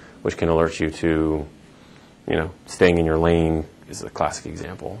infrastructure, which can alert you to, staying in your lane is a classic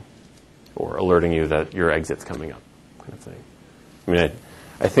example, or alerting you that your exit's coming up, kind of thing. I mean,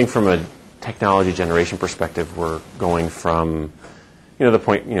 I think from a technology generation perspective, we're going from, the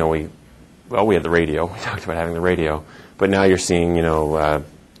point, we had the radio. We talked about having the radio, but now you're seeing, the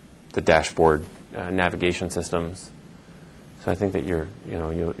dashboard navigation systems. So I think that you're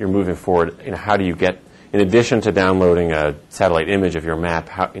moving forward. How do you get, in addition to downloading a satellite image of your map,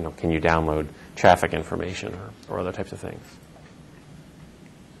 how, can you download traffic information or other types of things?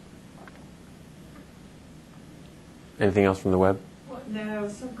 Anything else from the web? Well, no,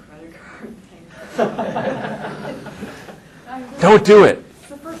 some credit card thing. Don't do it. It's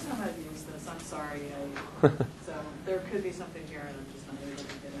the first time I've used this. I'm sorry. So there could be something here, and I'm just not able to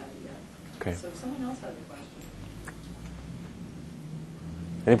get at it yet. Okay. So if someone else has a question.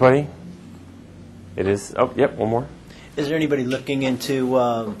 Anybody? It is. Oh, yep. One more. Is there anybody looking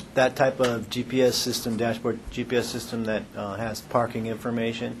into that type of GPS system, dashboard GPS system that has parking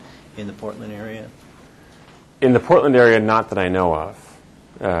information in the Portland area? In the Portland area, not that I know of.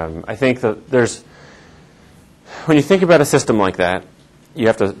 I think that when you think about a system like that, you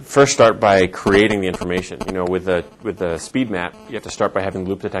have to first start by creating the information. With the speed map, you have to start by having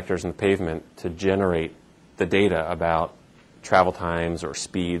loop detectors in the pavement to generate the data about travel times or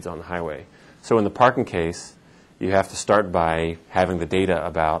speeds on the highway. So in the parking case, you have to start by having the data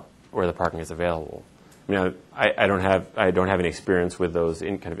about where the parking is available. I don't have any experience with those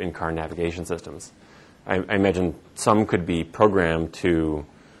kind of in-car navigation systems. I imagine some could be programmed to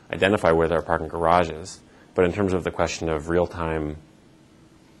identify where there are parking garages, but in terms of the question of real-time,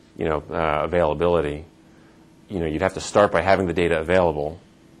 availability, you'd have to start by having the data available,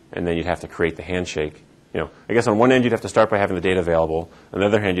 and then you'd have to create the handshake. I guess on one end you'd have to start by having the data available. On the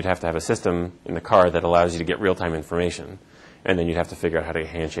other hand, you'd have to have a system in the car that allows you to get real-time information, and then you'd have to figure out how to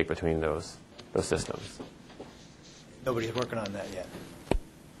handshake between those systems. Nobody's working on that yet.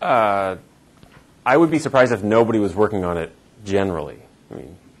 I would be surprised if nobody was working on it generally.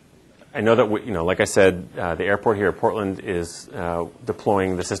 I know that like I said, the airport here at Portland is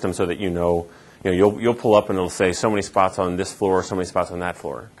deploying the system so that you'll pull up and it'll say so many spots on this floor, so many spots on that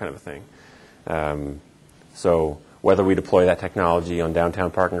floor, kind of a thing. So whether we deploy that technology on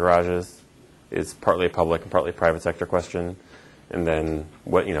downtown parking garages is partly a public and partly a private sector question. And then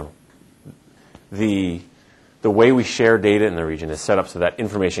the way we share data in the region is set up so that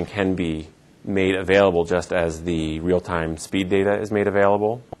information can be made available just as the real-time speed data is made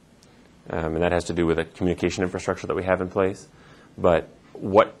available. And that has to do with the communication infrastructure that we have in place. But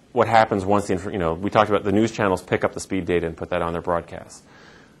what happens once we talked about the news channels pick up the speed data and put that on their broadcasts.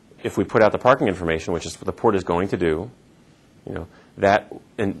 If we put out the parking information, which is what the port is going to do,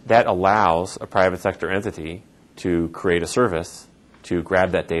 that allows a private sector entity to create a service to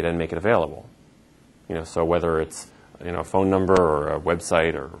grab that data and make it available. So whether it's a phone number or a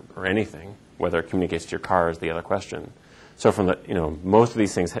website or anything, whether it communicates to your car is the other question. So from most of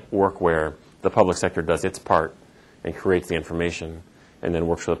these things work where the public sector does its part and creates the information, and then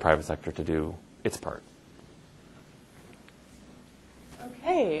works with the private sector to do its part.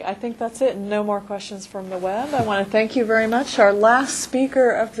 Okay, I think that's it. No more questions from the web. I want to thank you very much. Our last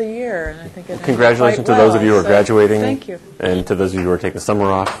speaker of the year, and I think it Congratulations to quite those of you who are so graduating. Thank you. And to those of you who are taking the summer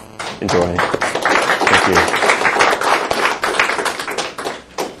off. Enjoy. Thank you.